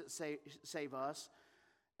actions that save us.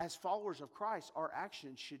 As followers of Christ, our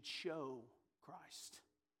actions should show Christ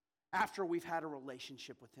after we've had a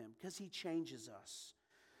relationship with Him, because He changes us.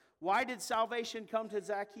 Why did salvation come to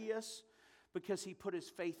Zacchaeus? Because he put his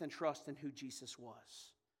faith and trust in who Jesus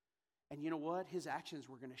was. And you know what? His actions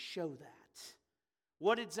were going to show that.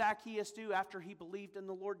 What did Zacchaeus do after he believed in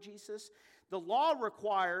the Lord Jesus? The law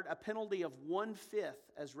required a penalty of 1/5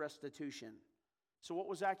 as restitution. So what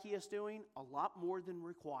was Zacchaeus doing? A lot more than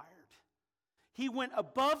required. He went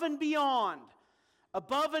above and beyond.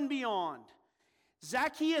 Above and beyond.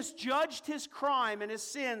 Zacchaeus judged his crime and his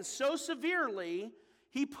sin so severely,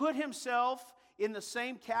 he put himself in the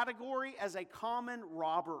same category as a common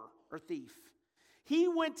robber or thief. He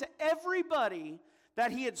went to everybody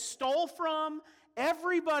that he had stole from,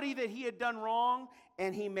 everybody that he had done wrong,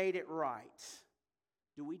 and he made it right.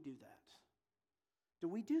 Do we do that? Do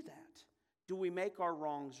we do that? Do we make our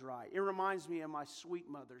wrongs right? It reminds me of my sweet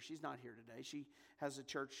mother. She's not here today. She has a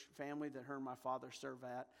church family that her and my father serve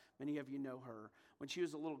at. Many of you know her. When she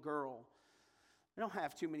was a little girl, they don't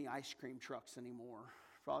have too many ice cream trucks anymore,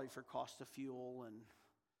 probably for cost of fuel, and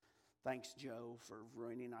thanks, Joe, for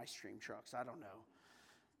ruining ice cream trucks. I don't know.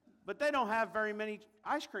 But they don't have very many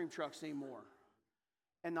ice cream trucks anymore.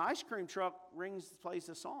 And the ice cream truck plays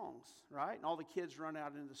the songs, right? And all the kids run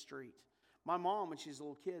out into the street. My mom, when she was a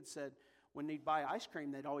little kid, said when they'd buy ice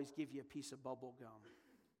cream, they'd always give you a piece of bubble gum.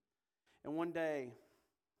 And one day,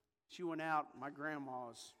 she went out. My grandma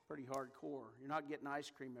was pretty hardcore. You're not getting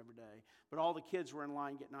ice cream every day. But all the kids were in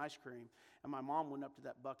line getting ice cream. And my mom went up to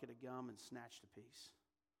that bucket of gum and snatched a piece.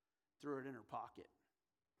 Threw it in her pocket.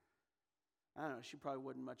 I don't know, she probably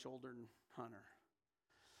wasn't much older than Hunter.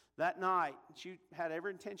 That night, she had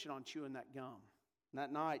every intention on chewing that gum. And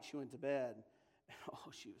that night, she went to bed,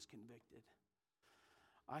 and she was convicted.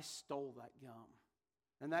 I stole that gum.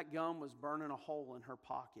 And that gum was burning a hole in her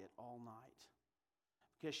pocket all night.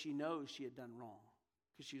 Because she knows she had done wrong.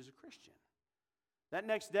 Because she was a Christian. That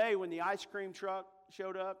next day, when the ice cream truck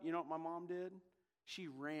showed up, you know what my mom did? She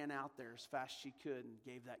ran out there as fast as she could and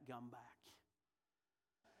gave that gum back.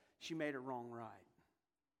 She made it wrong right.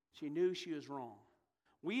 She knew she was wrong.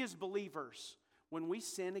 We as believers, when we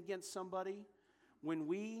sin against somebody, when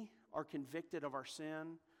we are convicted of our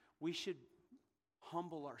sin, we should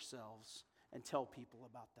humble ourselves and tell people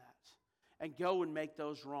about that. And go and make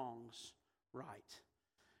those wrongs right.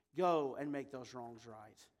 Go and make those wrongs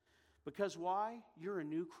right. Because why? You're a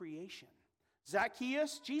new creation.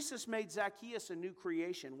 Zacchaeus, Jesus made Zacchaeus a new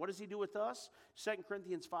creation. What does he do with us? 2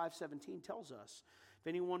 Corinthians 5:17 tells us, if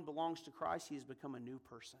anyone belongs to Christ, he has become a new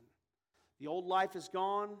person. The old life is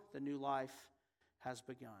gone, the new life has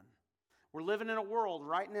begun. We're living in a world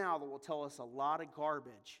right now that will tell us a lot of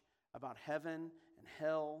garbage about heaven and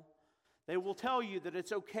hell. They will tell you that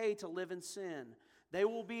it's okay to live in sin. They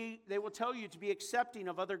will tell you to be accepting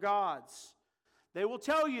of other gods. They will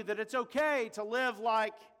tell you that it's okay to live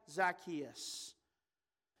like Zacchaeus.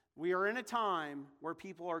 We are in a time where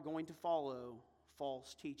people are going to follow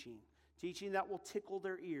false teaching. Teaching that will tickle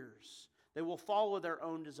their ears. They will follow their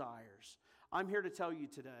own desires. I'm here to tell you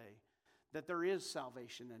today that there is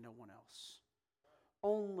salvation in no one else.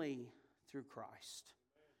 Only through Christ.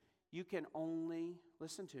 You can only,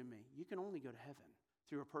 listen to me, you can only go to heaven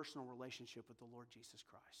through a personal relationship with the Lord Jesus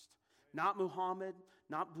Christ. Not Muhammad,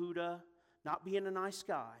 not Buddha, not being a nice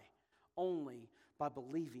guy. Only by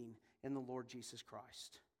believing in the Lord Jesus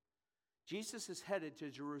Christ. Jesus is headed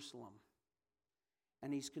to Jerusalem.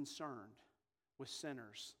 And he's concerned with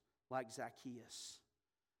sinners like Zacchaeus.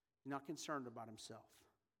 He's not concerned about himself.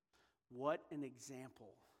 What an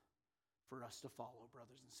example for us to follow,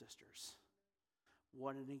 brothers and sisters.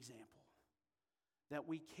 What an example. That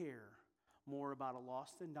we care more about a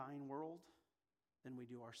lost and dying world than we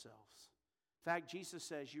do ourselves. In fact, Jesus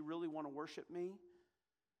says, you really want to worship me?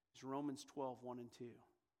 It's Romans 12:1 and 2.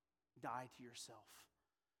 Die to yourself.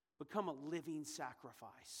 Become a living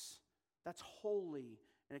sacrifice. That's holy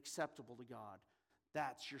and acceptable to God.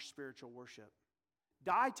 That's your spiritual worship.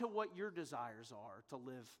 Die to what your desires are to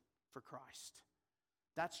live for Christ.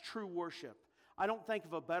 That's true worship. I don't think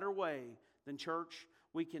of a better way than, church,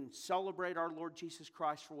 we can celebrate our Lord Jesus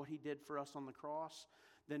Christ for what he did for us on the cross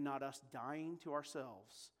than not us dying to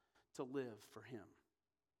ourselves to live for him.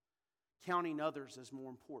 Counting others as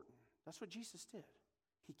more important. That's what Jesus did.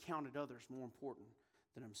 He counted others more important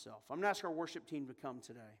than himself. I'm going to ask our worship team to come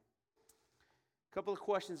today. A couple of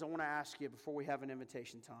questions I want to ask you before we have an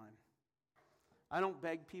invitation time. I don't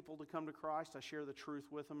beg people to come to Christ. I share the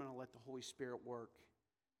truth with them and I let the Holy Spirit work.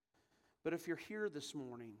 But if you're here this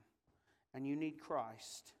morning and you need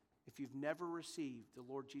Christ, if you've never received the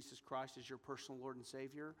Lord Jesus Christ as your personal Lord and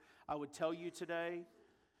Savior, I would tell you today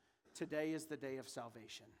is the day of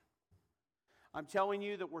salvation. I'm telling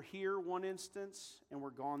you that we're here one instance and we're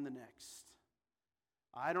gone the next.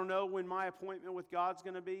 I don't know when my appointment with God's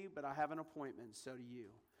going to be, but I have an appointment, so do you.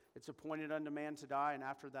 It's appointed unto man to die, and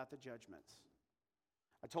after that, the judgment.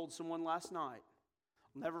 I told someone last night,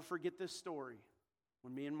 I'll never forget this story,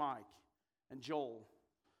 when me and Mike and Joel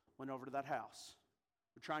went over to that house.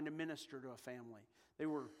 We're trying to minister to a family. They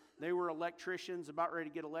were electricians about ready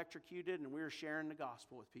to get electrocuted, and we were sharing the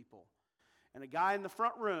gospel with people. And a guy in the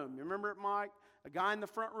front room, you remember it, Mike? A guy in the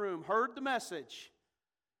front room heard the message.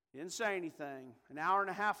 He didn't say anything. An hour and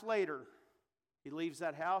a half later, he leaves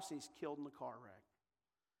that house and he's killed in a car wreck.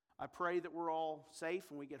 I pray that we're all safe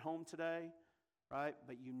when we get home today, right?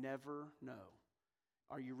 But you never know.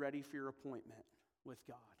 Are you ready for your appointment with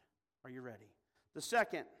God? Are you ready? The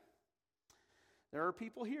second, there are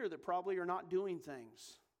people here that probably are not doing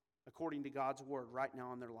things according to God's word right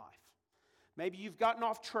now in their life. Maybe you've gotten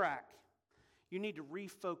off track. You need to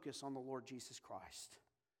refocus on the Lord Jesus Christ.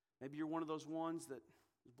 Maybe you're one of those ones that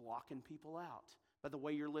is blocking people out by the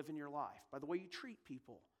way you're living your life, by the way you treat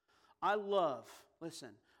people. I love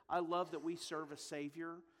that we serve a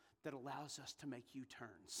Savior that allows us to make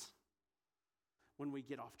U-turns when we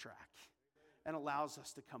get off track and allows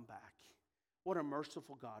us to come back. What a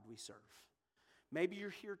merciful God we serve. Maybe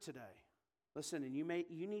you're here today. Listen, and you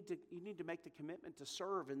need to make the commitment to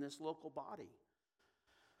serve in this local body,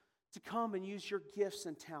 to come and use your gifts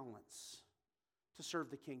and talents to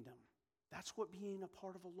serve the kingdom. That's what being a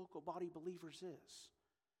part of a local body of believers is.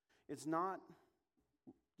 It's not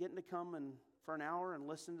getting to come for an hour and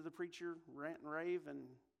listen to the preacher rant and rave and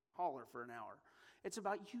holler for an hour. It's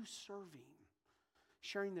about you serving,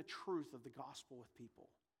 sharing the truth of the gospel with people.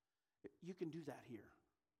 You can do that here.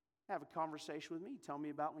 Have a conversation with me. Tell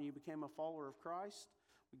me about when you became a follower of Christ.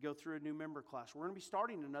 We go through a new member class. We're going to be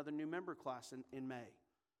starting another new member class in May.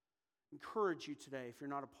 Encourage you today, if you're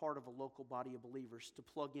not a part of a local body of believers, to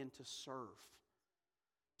plug in to serve,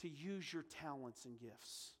 to use your talents and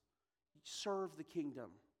gifts. Serve the kingdom.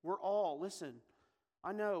 We're all, listen,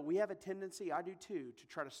 I know we have a tendency, I do too, to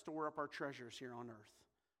try to store up our treasures here on earth.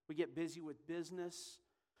 We get busy with business.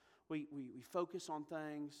 We focus on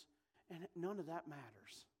things, and none of that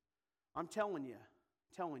matters. I'm telling you.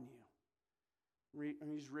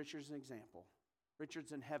 I'm use Richard as an example.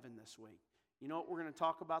 Richard's in heaven this week. You know what we're going to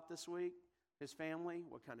talk about this week? His family,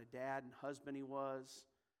 what kind of dad and husband he was,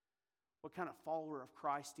 what kind of follower of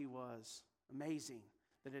Christ he was. Amazing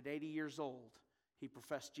that at 80 years old, he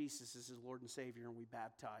professed Jesus as his Lord and Savior, and we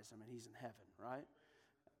baptized him, and he's in heaven, right?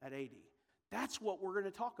 At 80. That's what we're going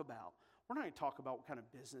to talk about. We're not going to talk about what kind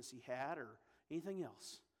of business he had or anything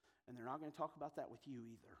else. And they're not going to talk about that with you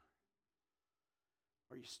either.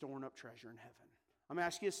 Are you storing up treasure in heaven? I'm going to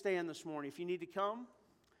ask you to stand this morning. If you need to come,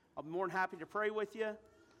 I'll be more than happy to pray with you.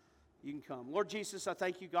 You can come. Lord Jesus, I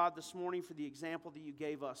thank you, God, this morning for the example that you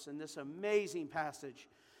gave us in this amazing passage,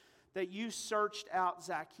 that you searched out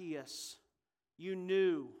Zacchaeus. You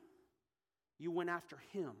knew. You went after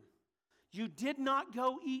him. You did not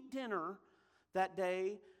go eat dinner that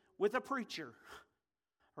day with a preacher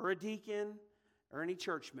or a deacon or any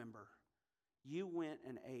church member. You went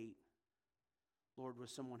and ate, Lord, with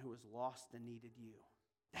someone who was lost and needed you.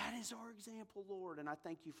 That is our example, Lord, and I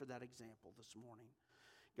thank you for that example this morning.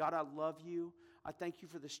 God, I love you. I thank you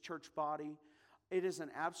for this church body. It is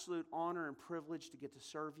an absolute honor and privilege to get to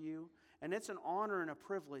serve you, and it's an honor and a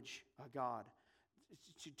privilege, God,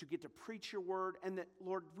 to get to preach your word, and that,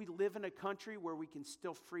 Lord, we live in a country where we can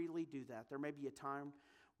still freely do that. There may be a time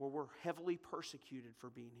where we're heavily persecuted for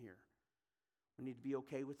being here. We need to be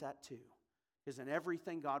okay with that too. Because in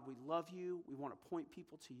everything, God, we love you. We want to point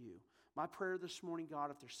people to you. My prayer this morning,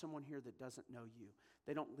 God, if there's someone here that doesn't know you,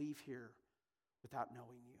 they don't leave here without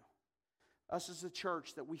knowing you. Us as a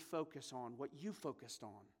church, that we focus on what you focused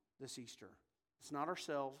on this Easter. It's not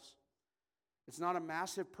ourselves. It's not a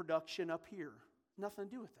massive production up here. Nothing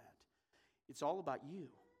to do with that. It's all about you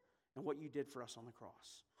and what you did for us on the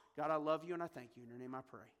cross. God, I love you and I thank you. In your name I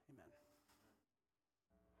pray. Amen.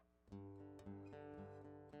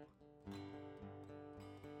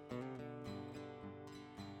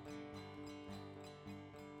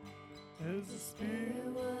 As the Spirit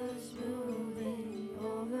was moving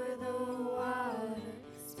over the water,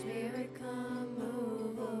 Spirit, come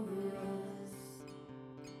move over us.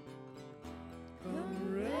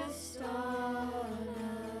 Come rest on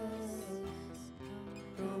us.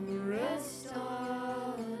 Come rest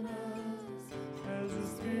on us. As the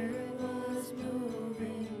Spirit was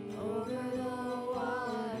moving over the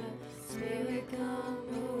water, Spirit, come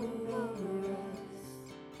move over us.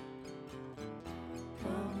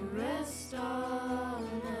 Come rest on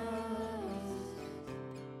us.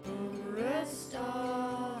 Come rest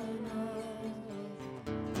on us.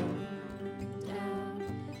 Come down.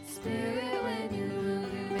 Spirit, when you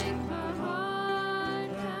move, you make my heart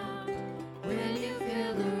pound. When you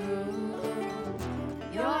fill the room,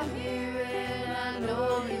 you're here and I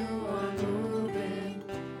know you are moving.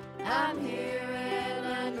 I'm here and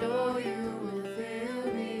I know you will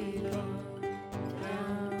fill me. Come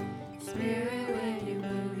down. Spirit, when you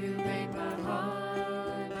move, you make my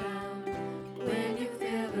heart pound. When you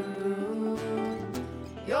fill the room,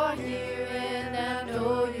 you're here and I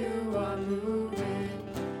know you are moving.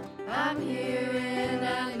 I'm here and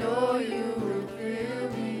I know you will fill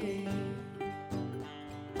me.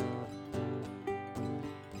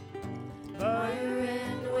 Fire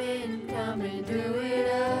and wind, come and do it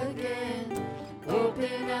again.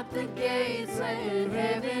 Open up the gates, let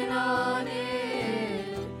heaven on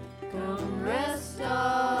in. Come rest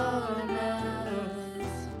on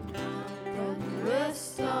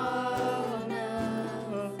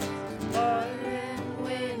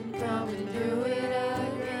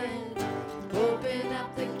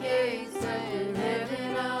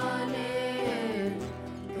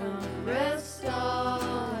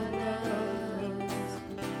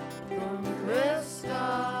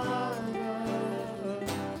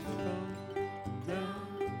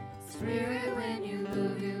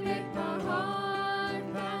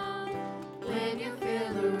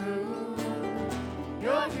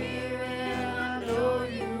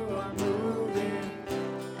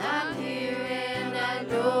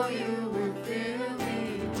know you will fill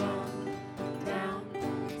me from down.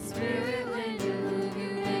 Spirit, when you move, you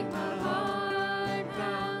make my heart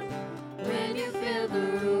pound. When you fill the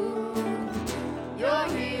room, you're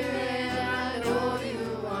here and I know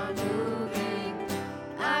you are moving.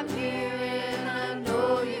 I'm here and I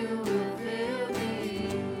know you will fill me.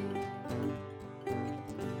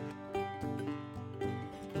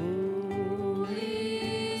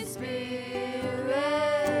 Holy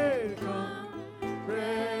Spirit, come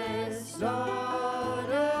rest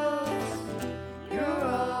on us. You're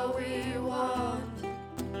all we want.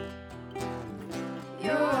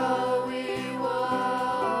 You're all we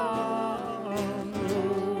want.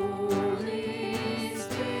 Holy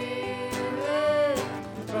Spirit,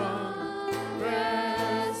 come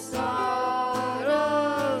rest on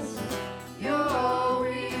us. You're all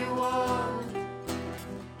we want.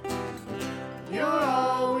 You're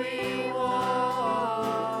all we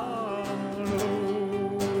want.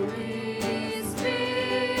 Holy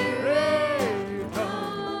Spirit,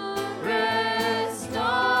 come rest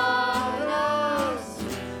on us.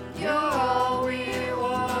 You're all we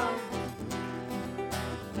want.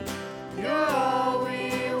 You're all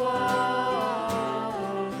we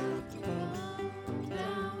want.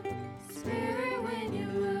 Down, Spirit, when you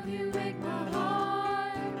move, you make my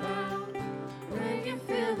heart pound. When you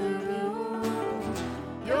fill the room,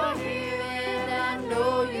 you're here and I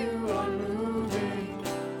know you are moving.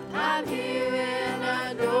 I'm here and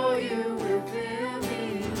I know you will fill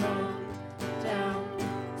me from down.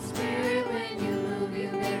 Spirit, when you move,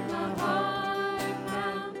 you make my heart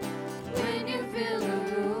pound. When you fill the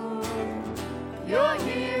room, you're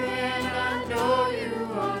here and I know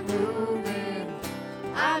you are moving.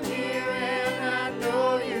 I'm here and I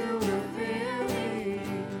know you will fill me.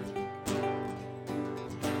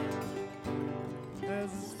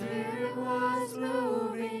 As the Spirit was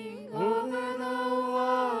moving over the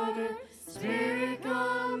water, Spirit,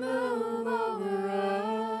 come move over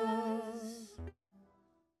us.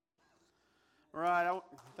 All right,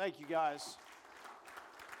 thank you guys.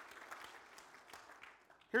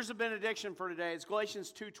 Here's a benediction for today. It's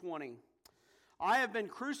Galatians 2:20. I have been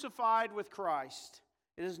crucified with Christ.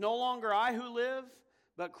 It is no longer I who live,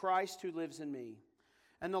 but Christ who lives in me.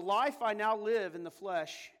 And the life I now live in the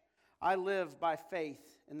flesh, I live by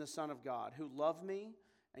faith in the Son of God, who loved me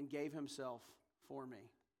and gave himself for me.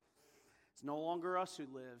 It's no longer us who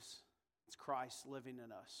lives, it's Christ living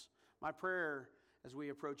in us. My prayer as we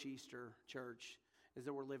approach Easter, church, is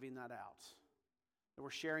that we're living that out. That we're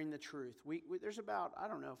sharing the truth. There's about,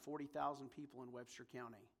 40,000 people in Webster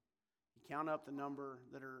County. You count up the number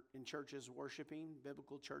that are in churches worshiping,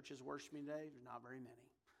 biblical churches worshiping today, there's not very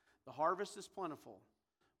many. The harvest is plentiful.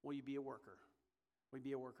 Will you be a worker? Will you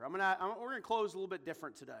be a worker? We're going to close a little bit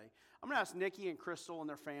different today. I'm going to ask Nikki and Crystal and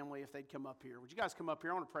their family if they'd come up here. Would you guys come up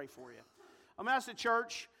here? I want to pray for you. I'm going to ask the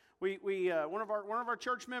church. One of our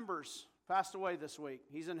church members passed away this week.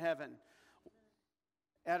 He's in heaven.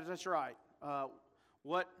 That's right.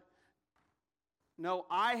 What no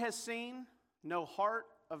eye has seen, no heart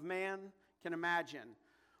of man can imagine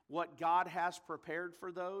what God has prepared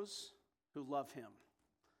for those who love him.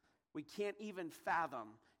 We can't even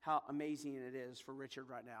fathom how amazing it is for Richard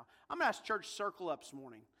right now. I'm going to ask church circle up this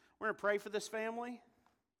morning. We're going to pray for this family,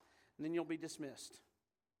 and then you'll be dismissed.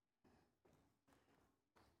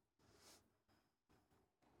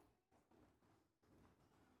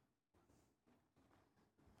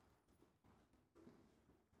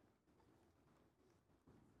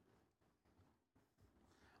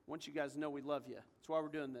 I want you guys to know we love you. That's why we're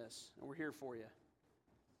doing this, and we're here for you.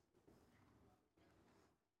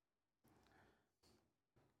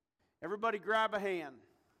 Everybody grab a hand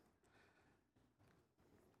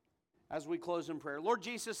as we close in prayer. Lord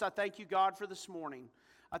Jesus, I thank you, God, for this morning.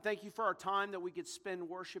 I thank you for our time that we could spend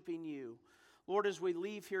worshiping you. Lord, as we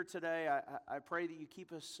leave here today, I pray that you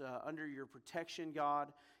keep us under your protection,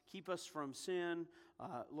 God. Keep us from sin.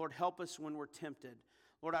 Lord, help us when we're tempted.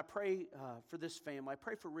 Lord, I pray for this family. I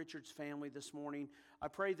pray for Richard's family this morning. I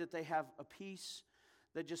pray that they have a peace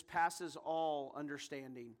that just passes all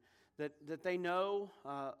understanding. That they know,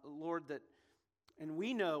 Lord, and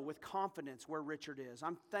we know with confidence where Richard is.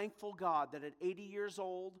 I'm thankful, God, that at 80 years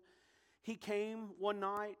old, he came one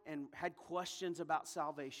night and had questions about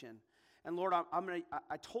salvation. And Lord,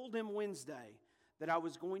 I told him Wednesday that I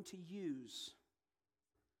was going to use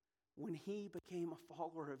when he became a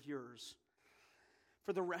follower of yours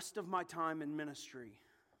for the rest of my time in ministry.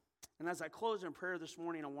 And as I close in prayer this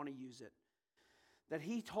morning, I want to use it. That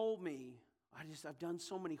he told me, I've done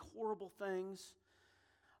so many horrible things.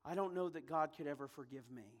 I don't know that God could ever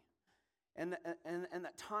forgive me. And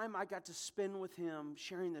that time I got to spend with him,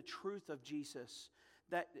 sharing the truth of Jesus,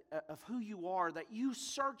 of who you are, that you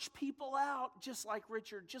search people out just like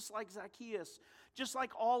Richard, just like Zacchaeus, just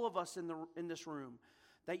like all of us in this room,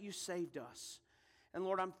 that you saved us. And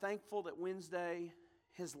Lord, I'm thankful that Wednesday,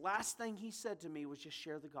 his last thing he said to me was just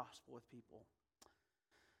share the gospel with people.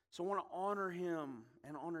 So I want to honor him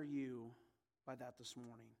and honor you by that this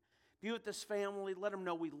morning. Be with this family. Let them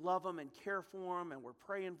know we love them and care for them, and we're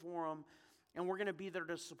praying for them, and we're going to be there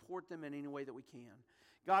to support them in any way that we can.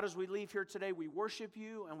 God, as we leave here today, we worship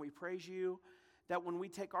you and we praise you, that when we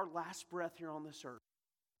take our last breath here on this earth,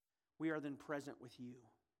 we are then present with you.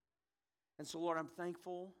 And so, Lord, I'm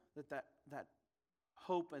thankful that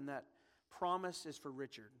hope and that promise is for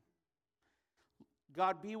Richard.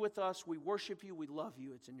 God, be with us. We worship you. We love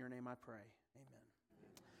you. It's in your name I pray. Amen.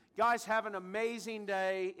 Guys, have an amazing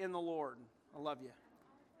day in the Lord. I love you.